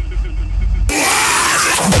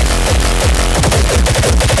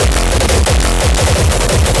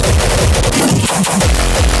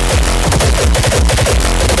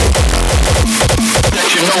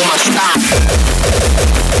 Let you know my style.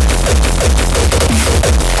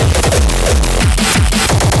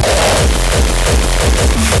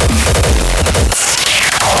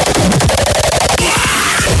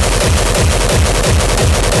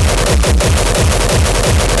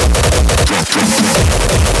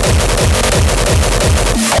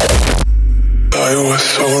 I was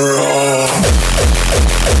so wrong.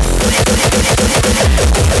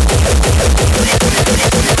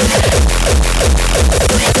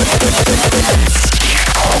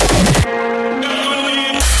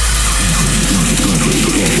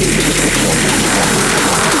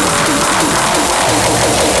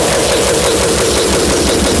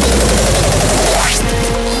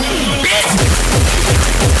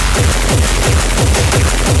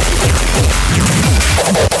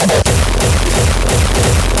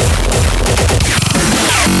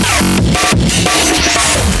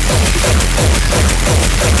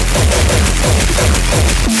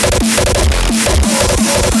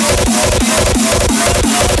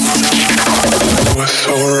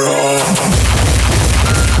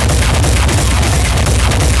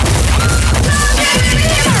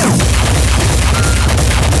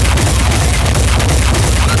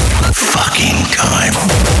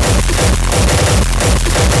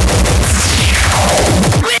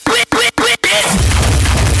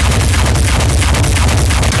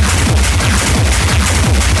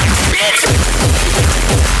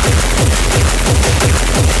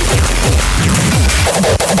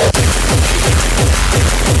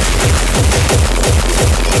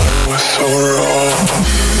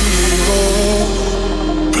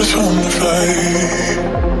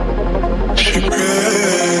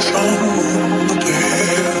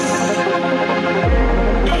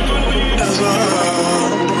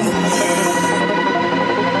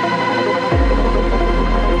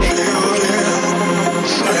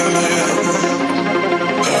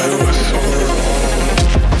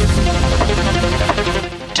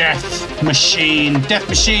 Death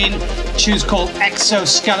Machine, tune's called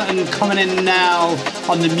Exoskeleton, coming in now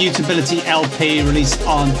on the Mutability LP released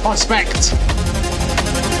on Prospect.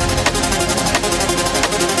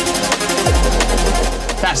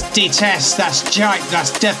 That's D-Test, that's Jipe,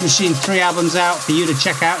 that's Death Machine, 3 albums out for you to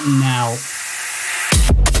check out now.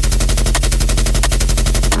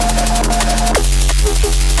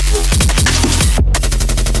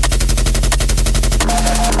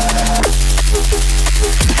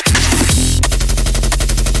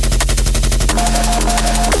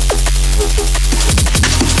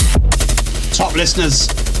 Top listeners,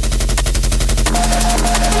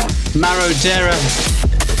 Marodera,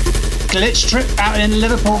 Glitch Trip out in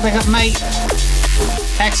Liverpool, big up mate.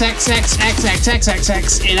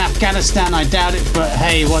 XXXXXXXX in Afghanistan, I doubt it, but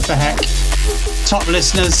hey, what the heck. Top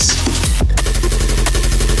listeners,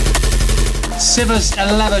 Sivers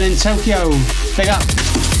 11 in Tokyo, big up.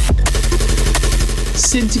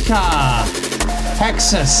 Sintika,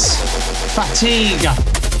 Hexus, Fatigue,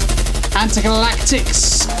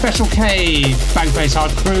 Antigalactics, Special K, Bangface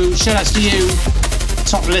Hard Crew, shoutouts to you,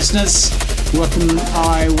 top listeners, working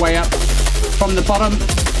our way up from the bottom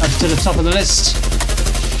up to the top of the list.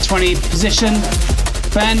 20 position,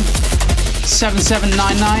 Ben,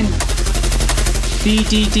 7799,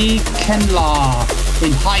 BDD Kenlar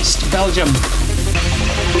in Heist, Belgium.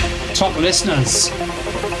 Top listeners.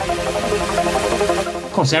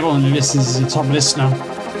 Of course, everyone who listens is a top listener.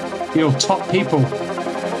 You're top people.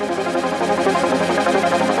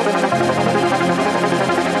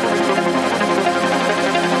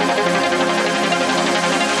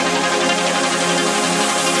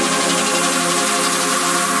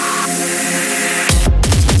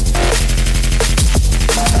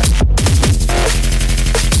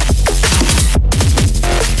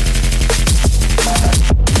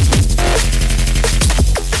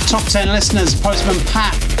 Top 10 listeners, Postman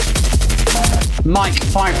Pat, Mike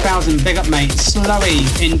 5000, big up mate. Slowy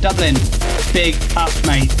in Dublin, big up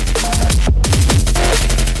mate.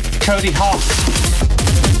 Cody Hoff,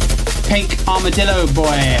 Pink Armadillo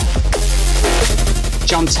Boy,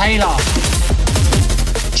 John Taylor,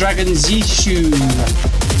 Dragon Zishu,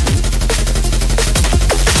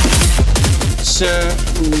 Sir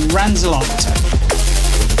Ranzelot,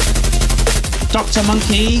 Dr.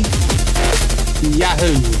 Monkey,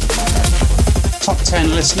 Yahoo. Top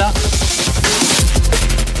 10 listener.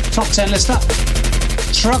 Top 10 listener.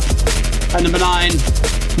 Trump at number 9.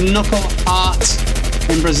 Knuckle Art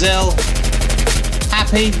in Brazil.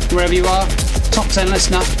 Happy wherever you are. Top 10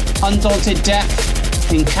 listener. Undaunted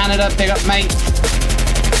Death in Canada. Big up mate.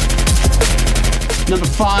 Number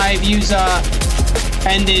 5 user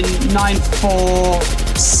ending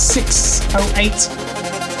 94608.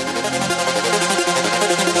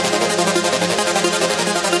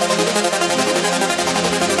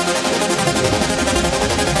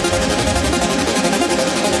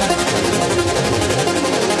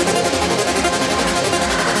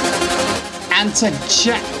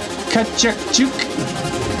 Kachuk.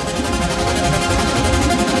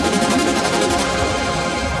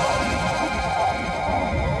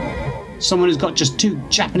 Someone who's got just 2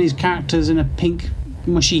 Japanese characters in a pink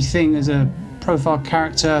mushy thing as a profile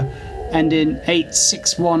character, ending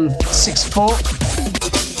 86164.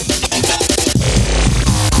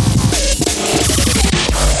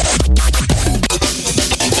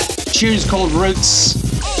 Tune's called Roots.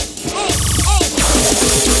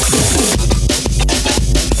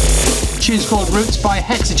 Tune's called Roots by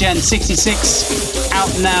Hexagen66.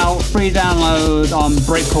 Out now, free download on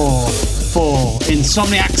Breakcore for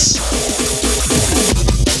Insomniacs.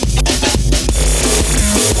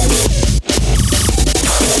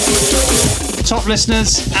 Top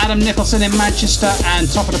listeners, Adam Nicholson in Manchester, and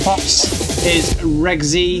Top of the Pops is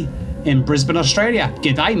Regzy in Brisbane, Australia.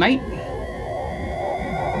 G'day, mate.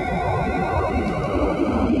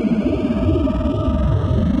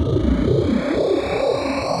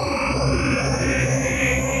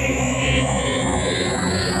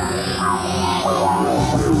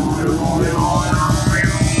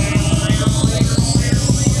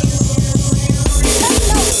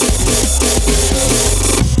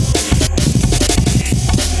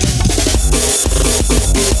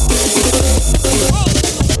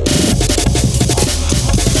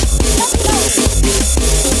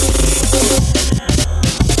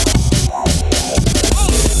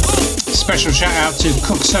 Special shout out to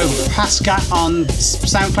Cookso Pascat on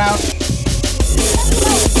SoundCloud.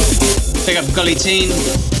 Big up Gully Teen.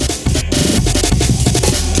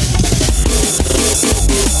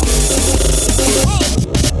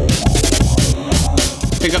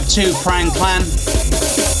 Big up to Prang Clan.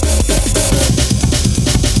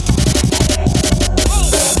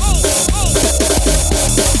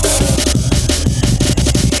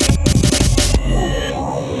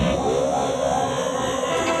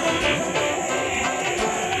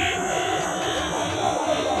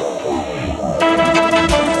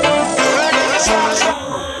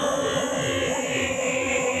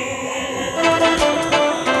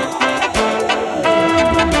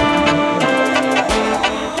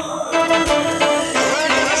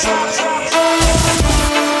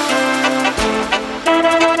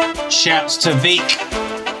 Shouts to Veek.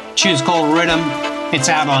 Tune's called Rhythm. It's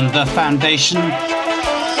out on The Foundation.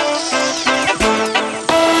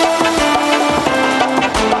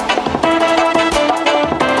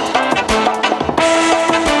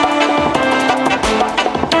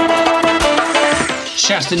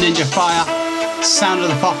 Shouts to Ninja Fire. Sound of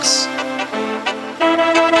the Fox.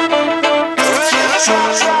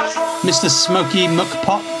 Mr. Smokey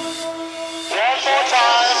Muckpot.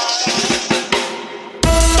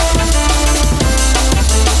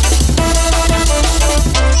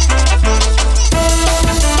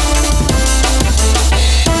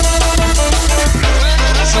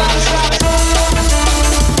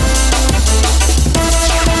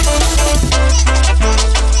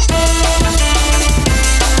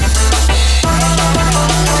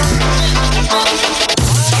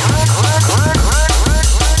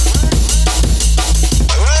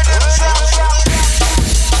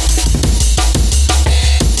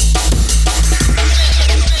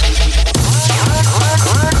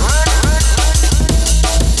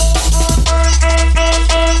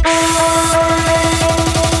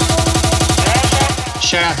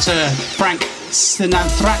 Shout out to Frank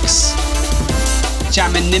Sinanthrax,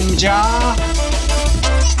 Jamin Ninja,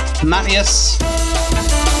 Matthias,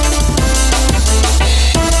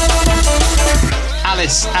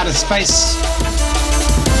 Alice Outer Space,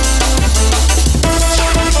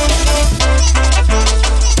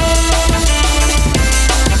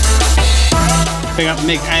 Big up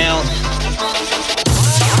Mig Ale.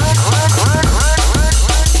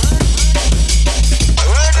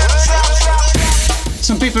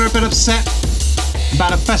 Some people are a bit upset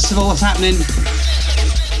about a festival that's happening.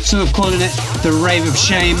 Some are calling it the Rave of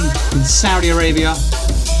Shame in Saudi Arabia.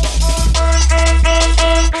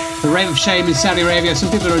 The Rave of Shame in Saudi Arabia.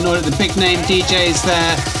 Some people are annoyed at the big name DJs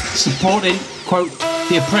there supporting, quote,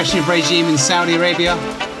 the oppressive regime in Saudi Arabia.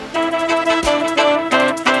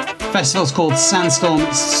 Festival's called Sandstorm.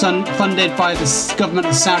 It's funded by the government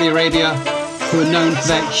of Saudi Arabia, who are known for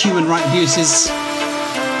their human rights abuses.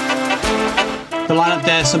 The lineup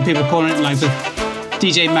there, some people are calling it like the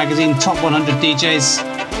DJ Magazine Top 100 DJs.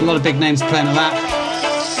 A lot of big names playing at that.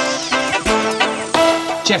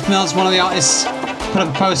 Jeff Mills, one of the artists, put up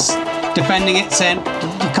a post defending it, saying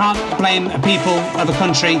you can't blame a people of a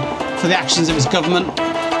country for the actions of its government,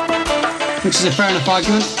 which is a fair enough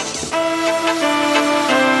argument.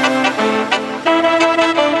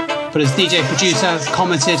 But as DJ Producer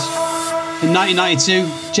commented, in 1992,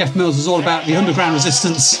 Jeff Mills was all about the underground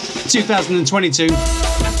resistance. 2022,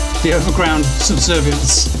 the overground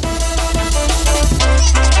subservience.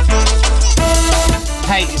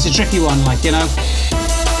 Hey, it's a tricky one, like, you know.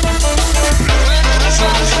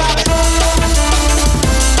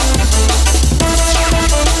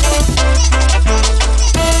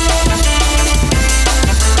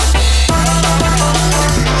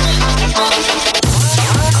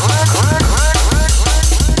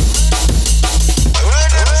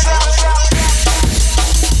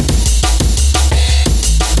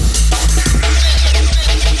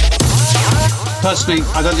 Personally,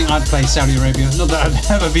 I don't think I'd play Saudi Arabia. Not that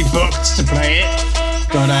I'd ever be booked to play it.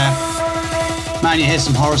 But, man, you hear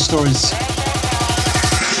some horror stories.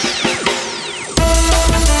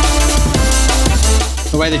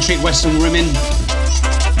 The way they treat Western women.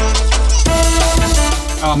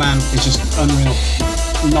 Oh, man, it's just unreal.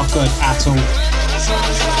 Not good at all.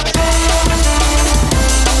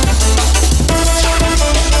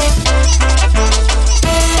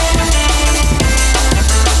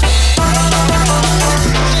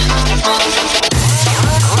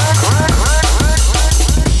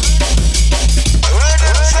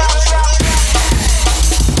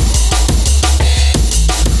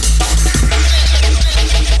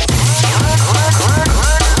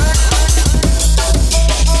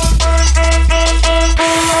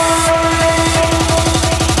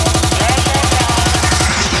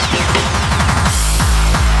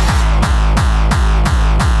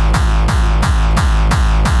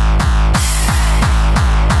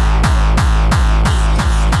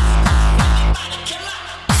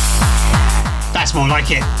 More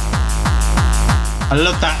like it. I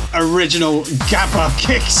love that original Gabba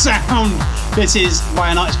kick sound. This is by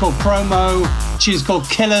an artist called Promo. The tune's called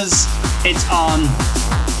Killers. It's on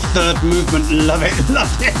Third Movement. Love it.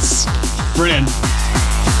 Love this. Brilliant.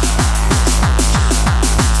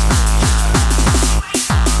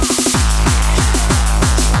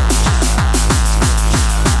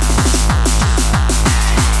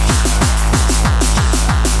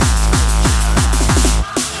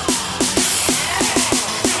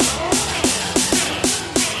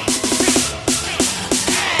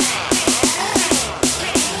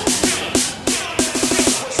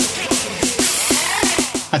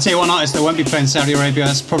 I tell you one artist that won't be playing Saudi Arabia,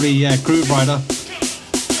 that's probably Groove Rider.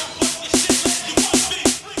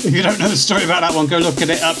 If you don't know the story about that one, go look at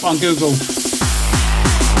it up on Google.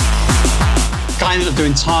 Guy ended up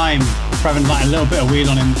doing time for having like a little bit of weed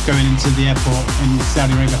on him going into the airport in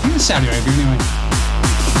Saudi Arabia. I think it was Saudi Arabia anyway.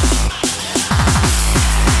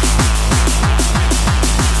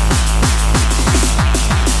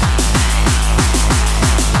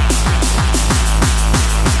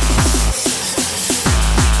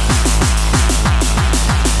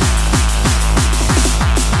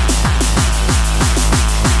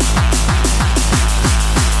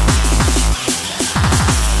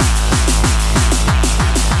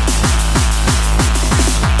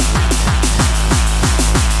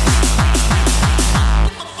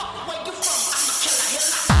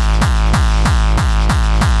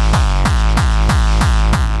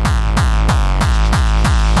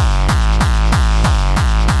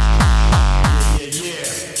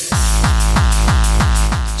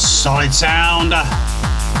 Solid sound.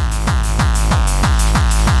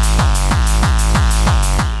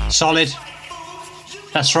 Solid.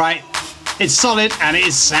 That's right. It's solid and it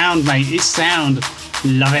is sound, mate. It's sound.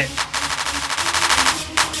 Love it.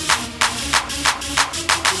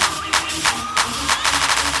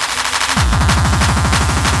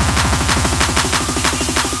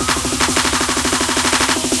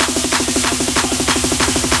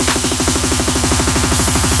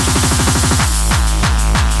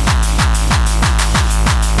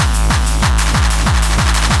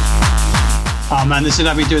 Oh man, this is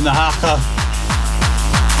how we doing the hardcore.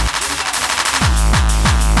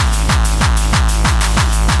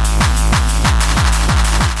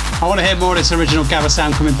 I want to hear more of this original Gabba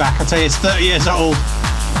sound coming back. I tell you, it's 30 years old.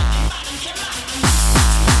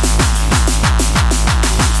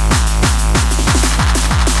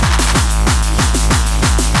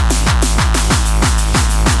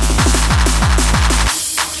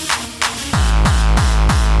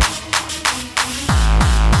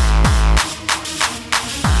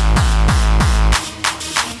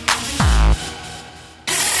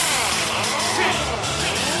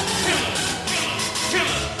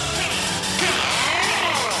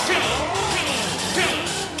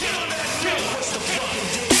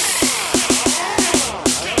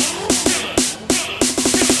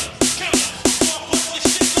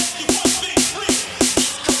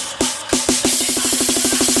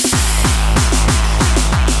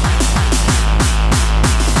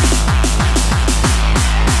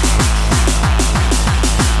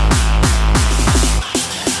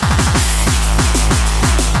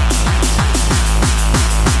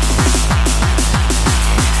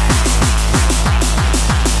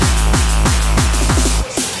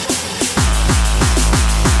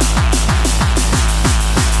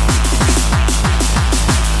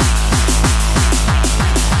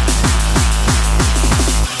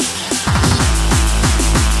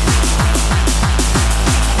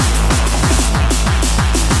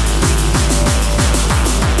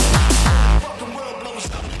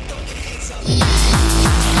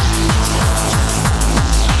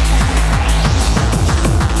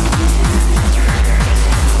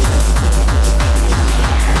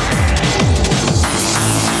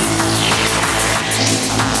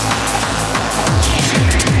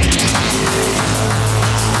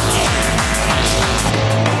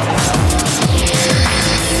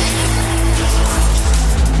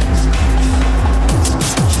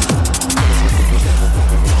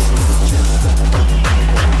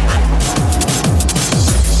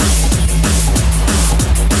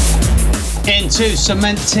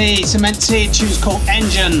 Cement T, tune's called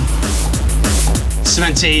Engine.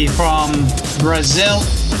 Cement T from Brazil.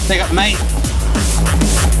 Big up, mate.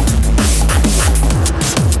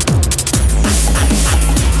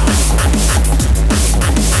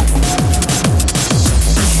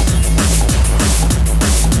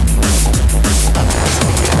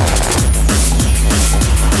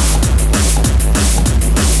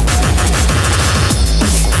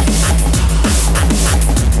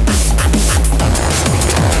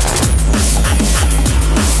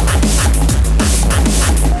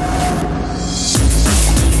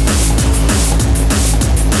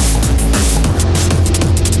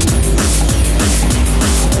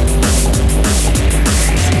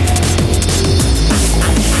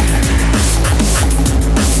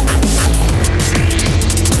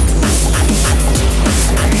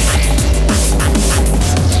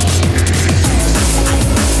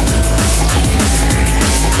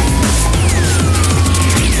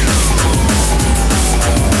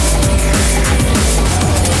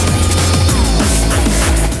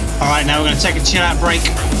 Take a chill out break.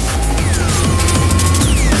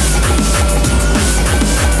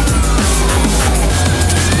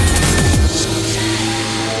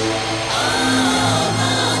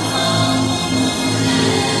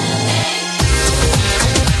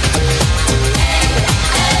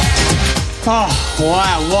 Oh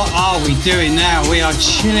wow, what are we doing now? We are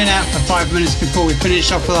chilling out for 5 minutes before we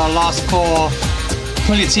finish off with our last four.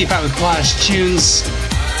 Pull your teeth out with Clash tunes.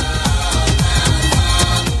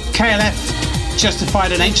 KLF,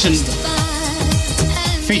 Justified and Ancient,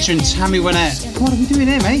 featuring Tammy Wynette. What are we doing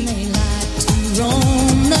here, mate?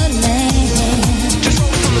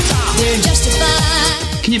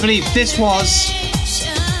 Can you believe this was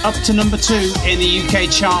up to number 2 in the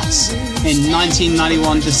UK charts in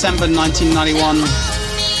 1991, December 1991.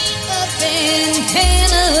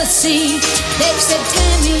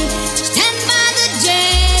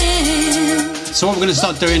 So what we're going to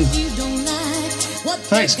start doing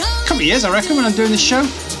for the next couple of years, I reckon, when I'm doing this show,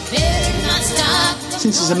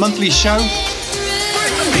 since it's a monthly show, I'm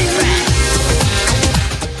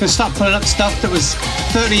going to start putting up stuff that was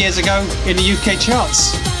 30 years ago in the UK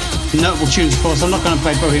charts. Notable tunes, of course. I'm not going to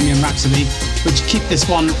play Bohemian Rhapsody, which keep this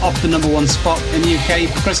one off the number 1 spot in the UK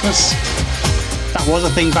for Christmas. That was a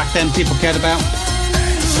thing back then people cared about.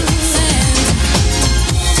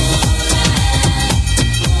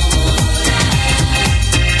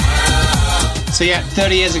 So yeah,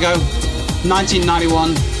 30 years ago,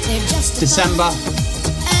 1991, December.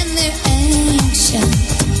 And they're ancient,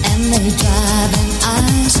 and they drive an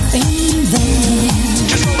ice cream van.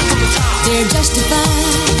 They're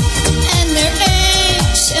justified, and they're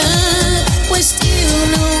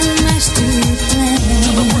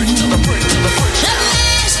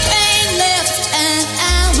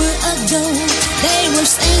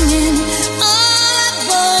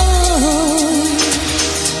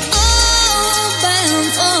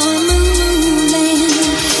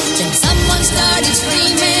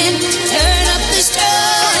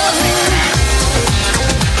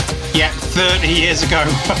 30 years ago.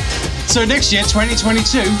 So next year,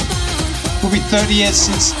 2022, will be 30 years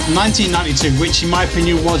since 1992, which in my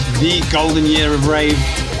opinion was the golden year of rave.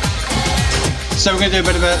 So we're going to do a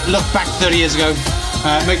bit of a look back 30 years ago,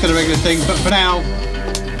 make that a regular thing, but for now,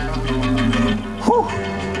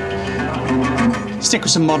 stick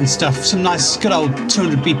with some modern stuff, some nice good old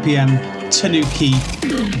 200 BPM Tanuchichi.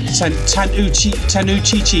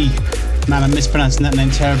 Man, I'm mispronouncing that name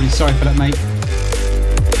terribly, sorry for that, mate.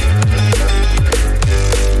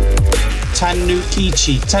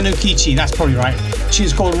 Tanukichi, that's probably right.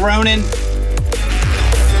 She's called Ronin.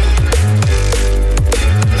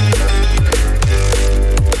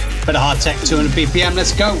 Bit of hard tech, 200 BPM,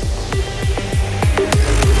 let's go.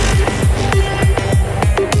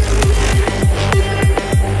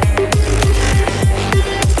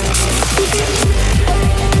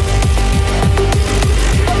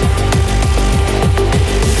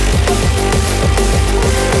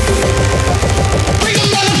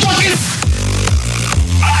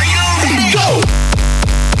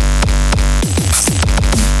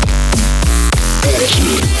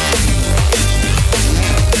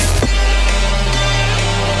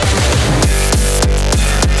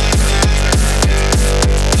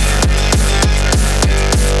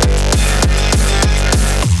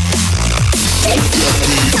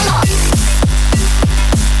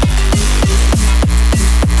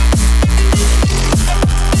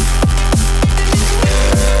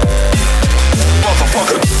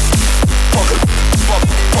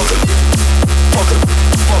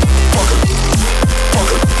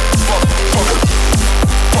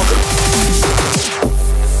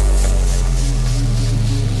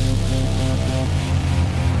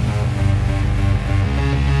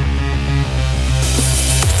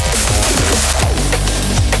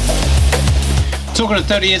 Talking of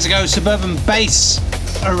 30 years ago, Suburban Bass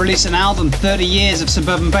released an album, 30 years of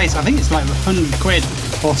Suburban Bass. I think it's like 100 quid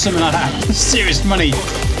or something like that. Serious money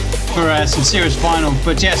for some serious vinyl.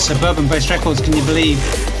 But yes, Suburban Bass Records, can you believe?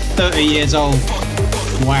 30 years old.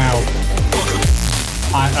 Wow.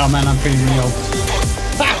 Oh man, I'm feeling real old.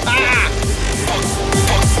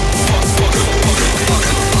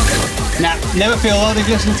 Now, never feel old if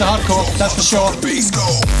you listen to hardcore, that's for sure.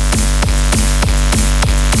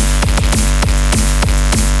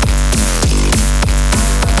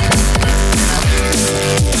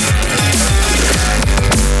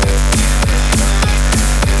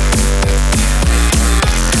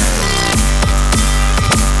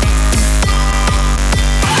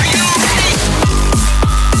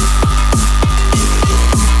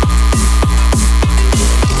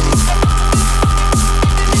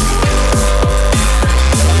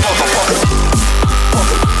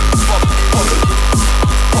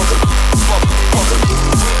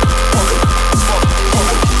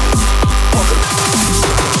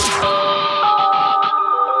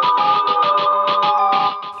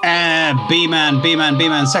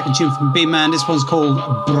 B-Man, second tune from B-Man. This one's called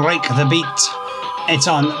Break the Beat. It's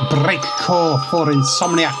on Breakcore for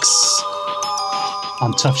Insomniacs.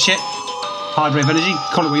 On Tough Shit. Hard Rave Energy,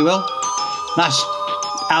 call it what you will. Last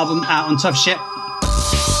album out on Tough Shit.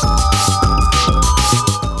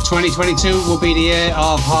 2022 will be the year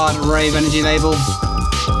of Hard Rave Energy label.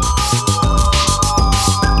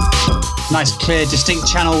 Nice, clear, distinct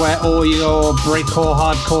channel where all your breakcore,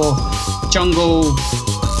 hardcore, jungle,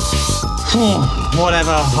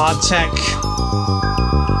 whatever hard tech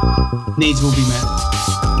needs will be met.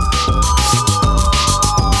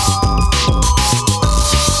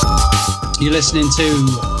 You're listening to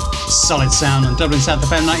Solid Sound on Dublin South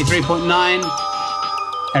FM 93.9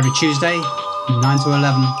 every Tuesday, 9 to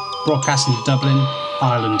 11, broadcasting to Dublin,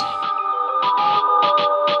 Ireland.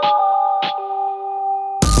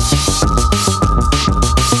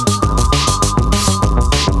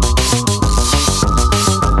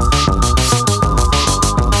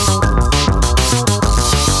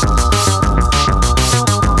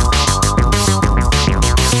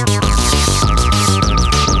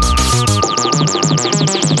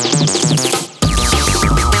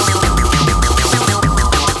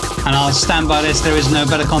 Stand by this, there is no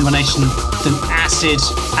better combination than acid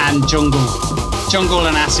and jungle. Jungle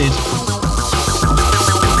and acid.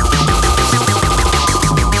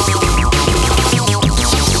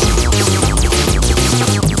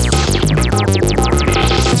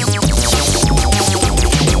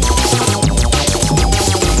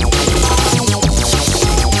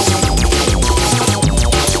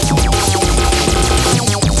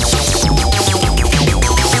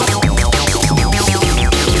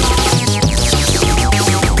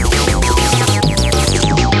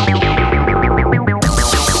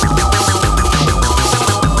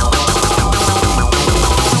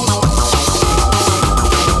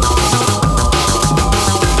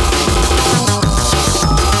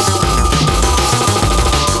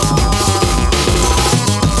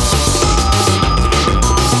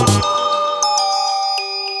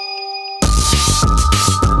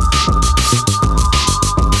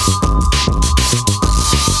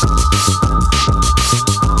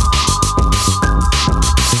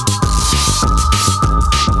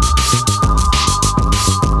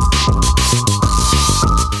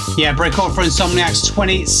 Yeah, Breakcore for Insomniacs,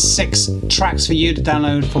 26 tracks for you to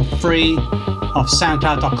download for free off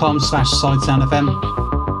soundcloud.com/solidsoundfm.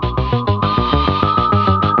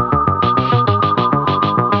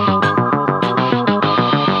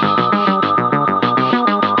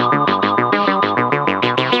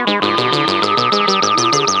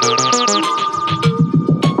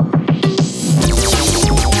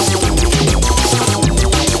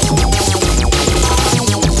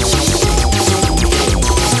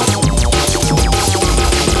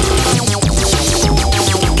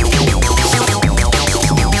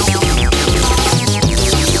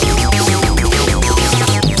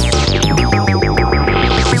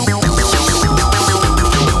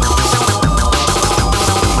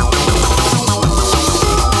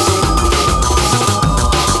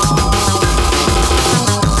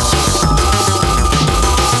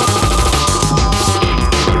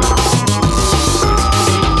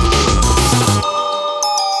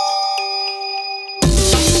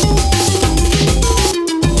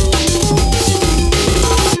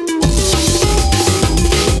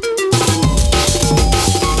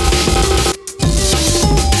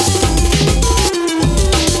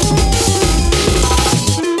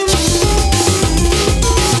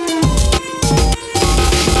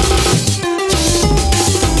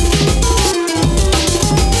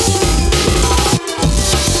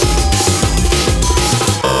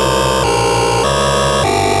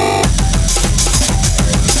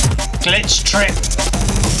 Glitch Trip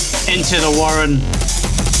into the Warren.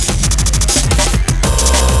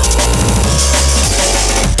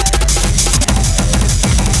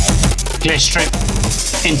 Glitch Trip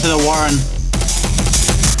into the Warren.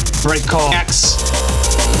 Breakcore X.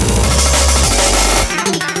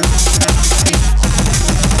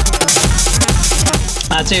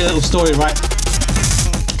 I'll tell you a little story, right?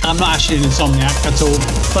 I'm not actually an Insomniac at all,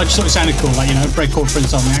 but I just thought it sounded cool, like, you know, Breakcore for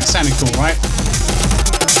Insomniac, sounded cool, right?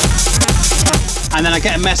 And then I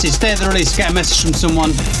get a message, day of the release, get a message from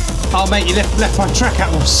someone, oh mate, you left my track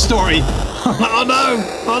out of story. I'm like, oh no.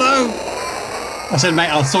 I said, mate,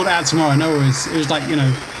 I'll sort it out tomorrow, no worries. It was like, you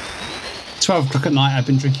know, 12 o'clock at night, I've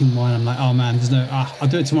been drinking wine, I'm like, oh man, there's no, I'll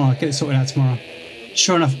do it tomorrow, I'll get it sorted out tomorrow.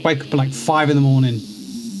 Sure enough, wake up at like 5 in the morning,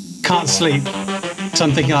 can't sleep. So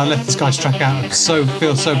I'm thinking I left this guy's track out, I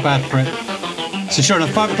feel so bad for it. So sure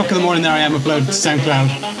enough, 5 o'clock in the morning, there I am, uploaded to SoundCloud,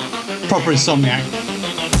 proper Insomniac.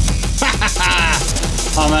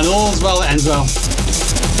 Oh man, all's well that ends well.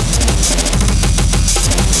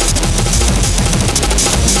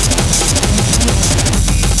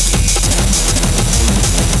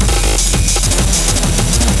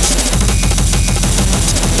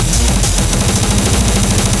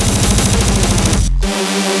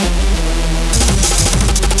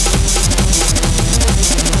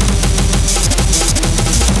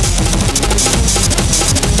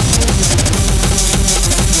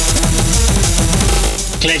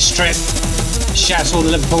 Glitch Trip, shouts to all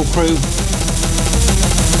the Liverpool crew.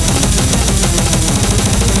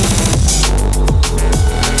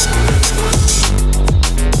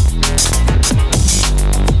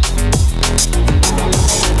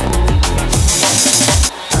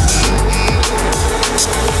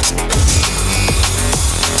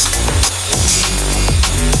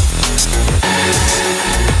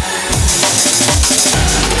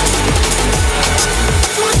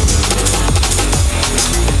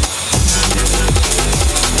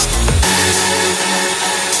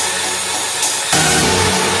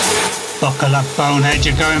 Buckle up, bonehead,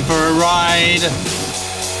 you're going for a ride.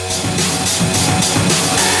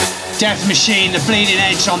 Death Machine, The Bleeding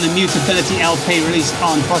Edge on the Mutability LP released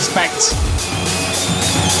on Prospect.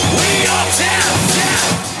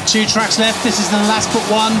 2 tracks left, this is the last but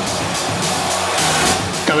one.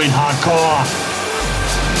 Going hardcore.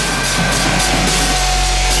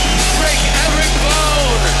 Break every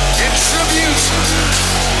bone in tribute.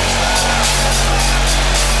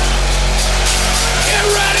 Get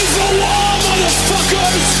ready for war,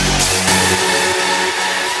 motherfuckers!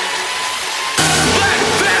 Let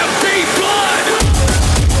there be blood!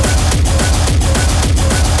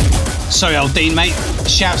 Sorry, old Dean, mate.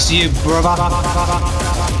 Shouts to you, brother.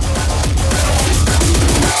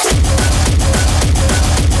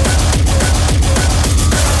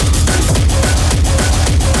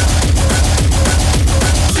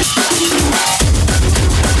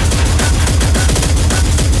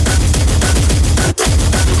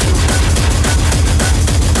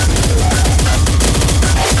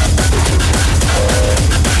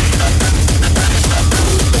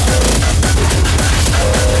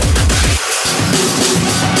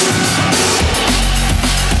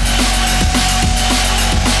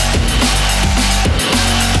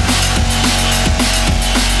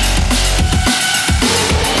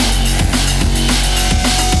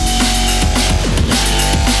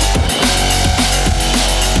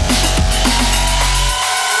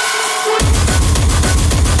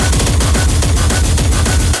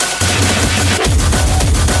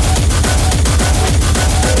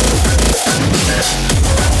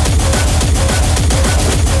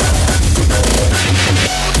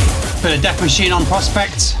 Bit of Death Machine on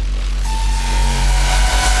Prospect.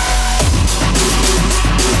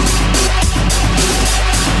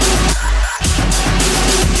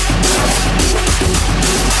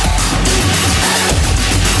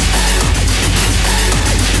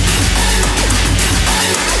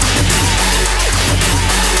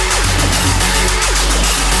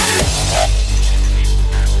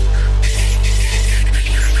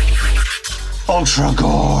 Ultra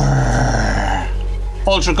Gore.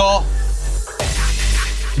 Ultra Gore.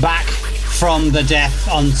 Back from the death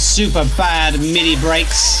on super bad MIDI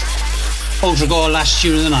breaks. Ultra Gore, last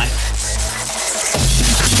tune of the night.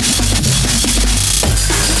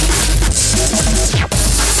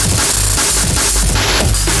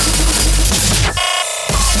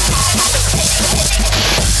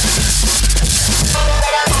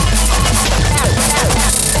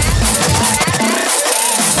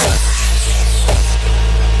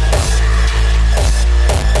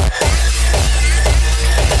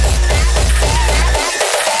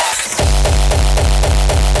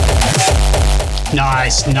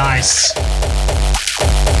 Nice, nice.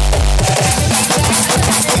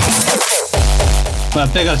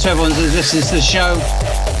 Well, big up to everyone who's listening to the show.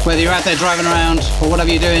 Whether you're out there driving around or whatever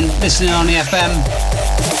you're doing, listening on the FM.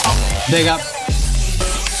 Big up.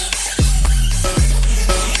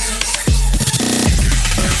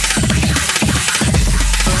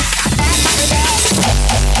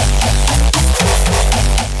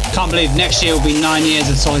 Can't believe next year will be 9 years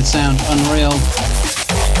of Solid Sound. Unreal.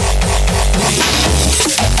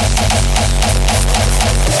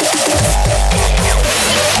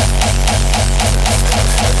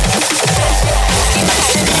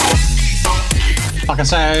 Like I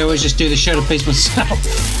say, I always just do the show to please myself.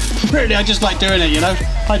 Really, I just like doing it, you know?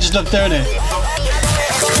 I just love doing it.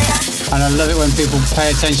 And I love it when people pay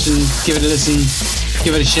attention, give it a listen,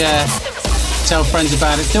 give it a share, tell friends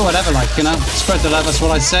about it, do whatever, like, you know? Spread the love, that's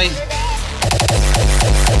what I say.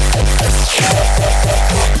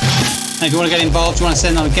 And if you want to get involved, you want to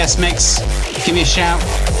send on a guest mix, give me a shout.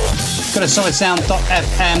 Go to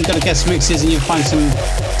solidsound.fm, go to guest mixes, and you'll find some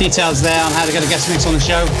details there on how to get a guest mix on the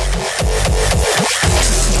show.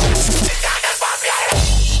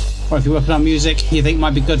 Or if you're working on music you think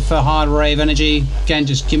might be good for hard rave energy, again,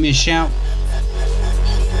 just give me a shout.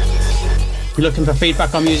 If you're looking for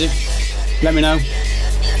feedback on music, let me know.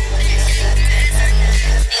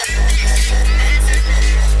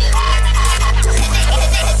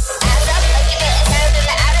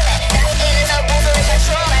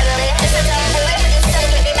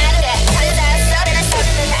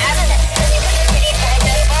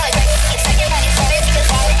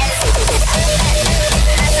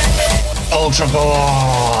 Ultra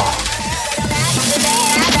Gore.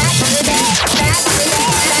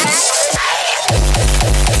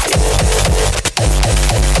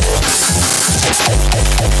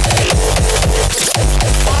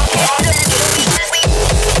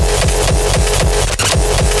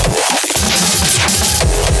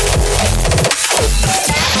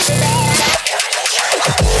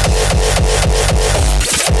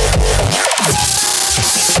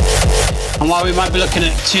 And while we might be looking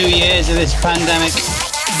at 2 years of this pandemic,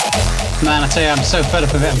 man, I tell you, I'm so fed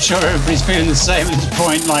up of it. I'm sure everybody's feeling the same at this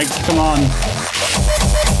point. Like, come on.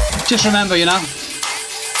 Just remember, you know,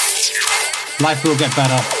 life will get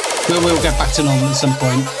better. We will get back to normal at some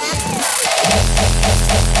point.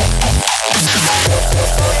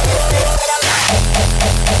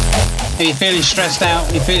 If you're feeling stressed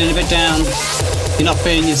out, you're feeling a bit down, you're not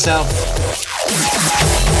feeling yourself,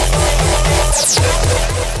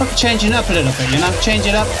 changing it up a little bit, you know, change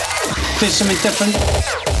it up, do something different,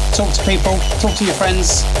 talk to people, talk to your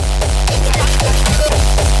friends.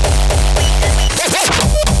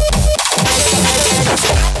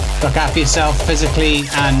 Look after yourself physically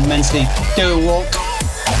and mentally. Do a walk,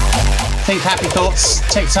 think happy thoughts,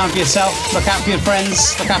 take time for yourself, look out for your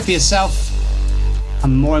friends, look after yourself,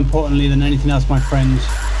 and more importantly than anything else, my friend,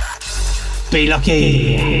 be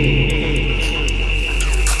lucky.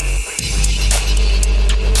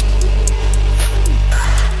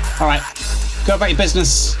 All right, go about your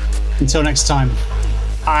business. Until next time.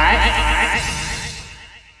 All right.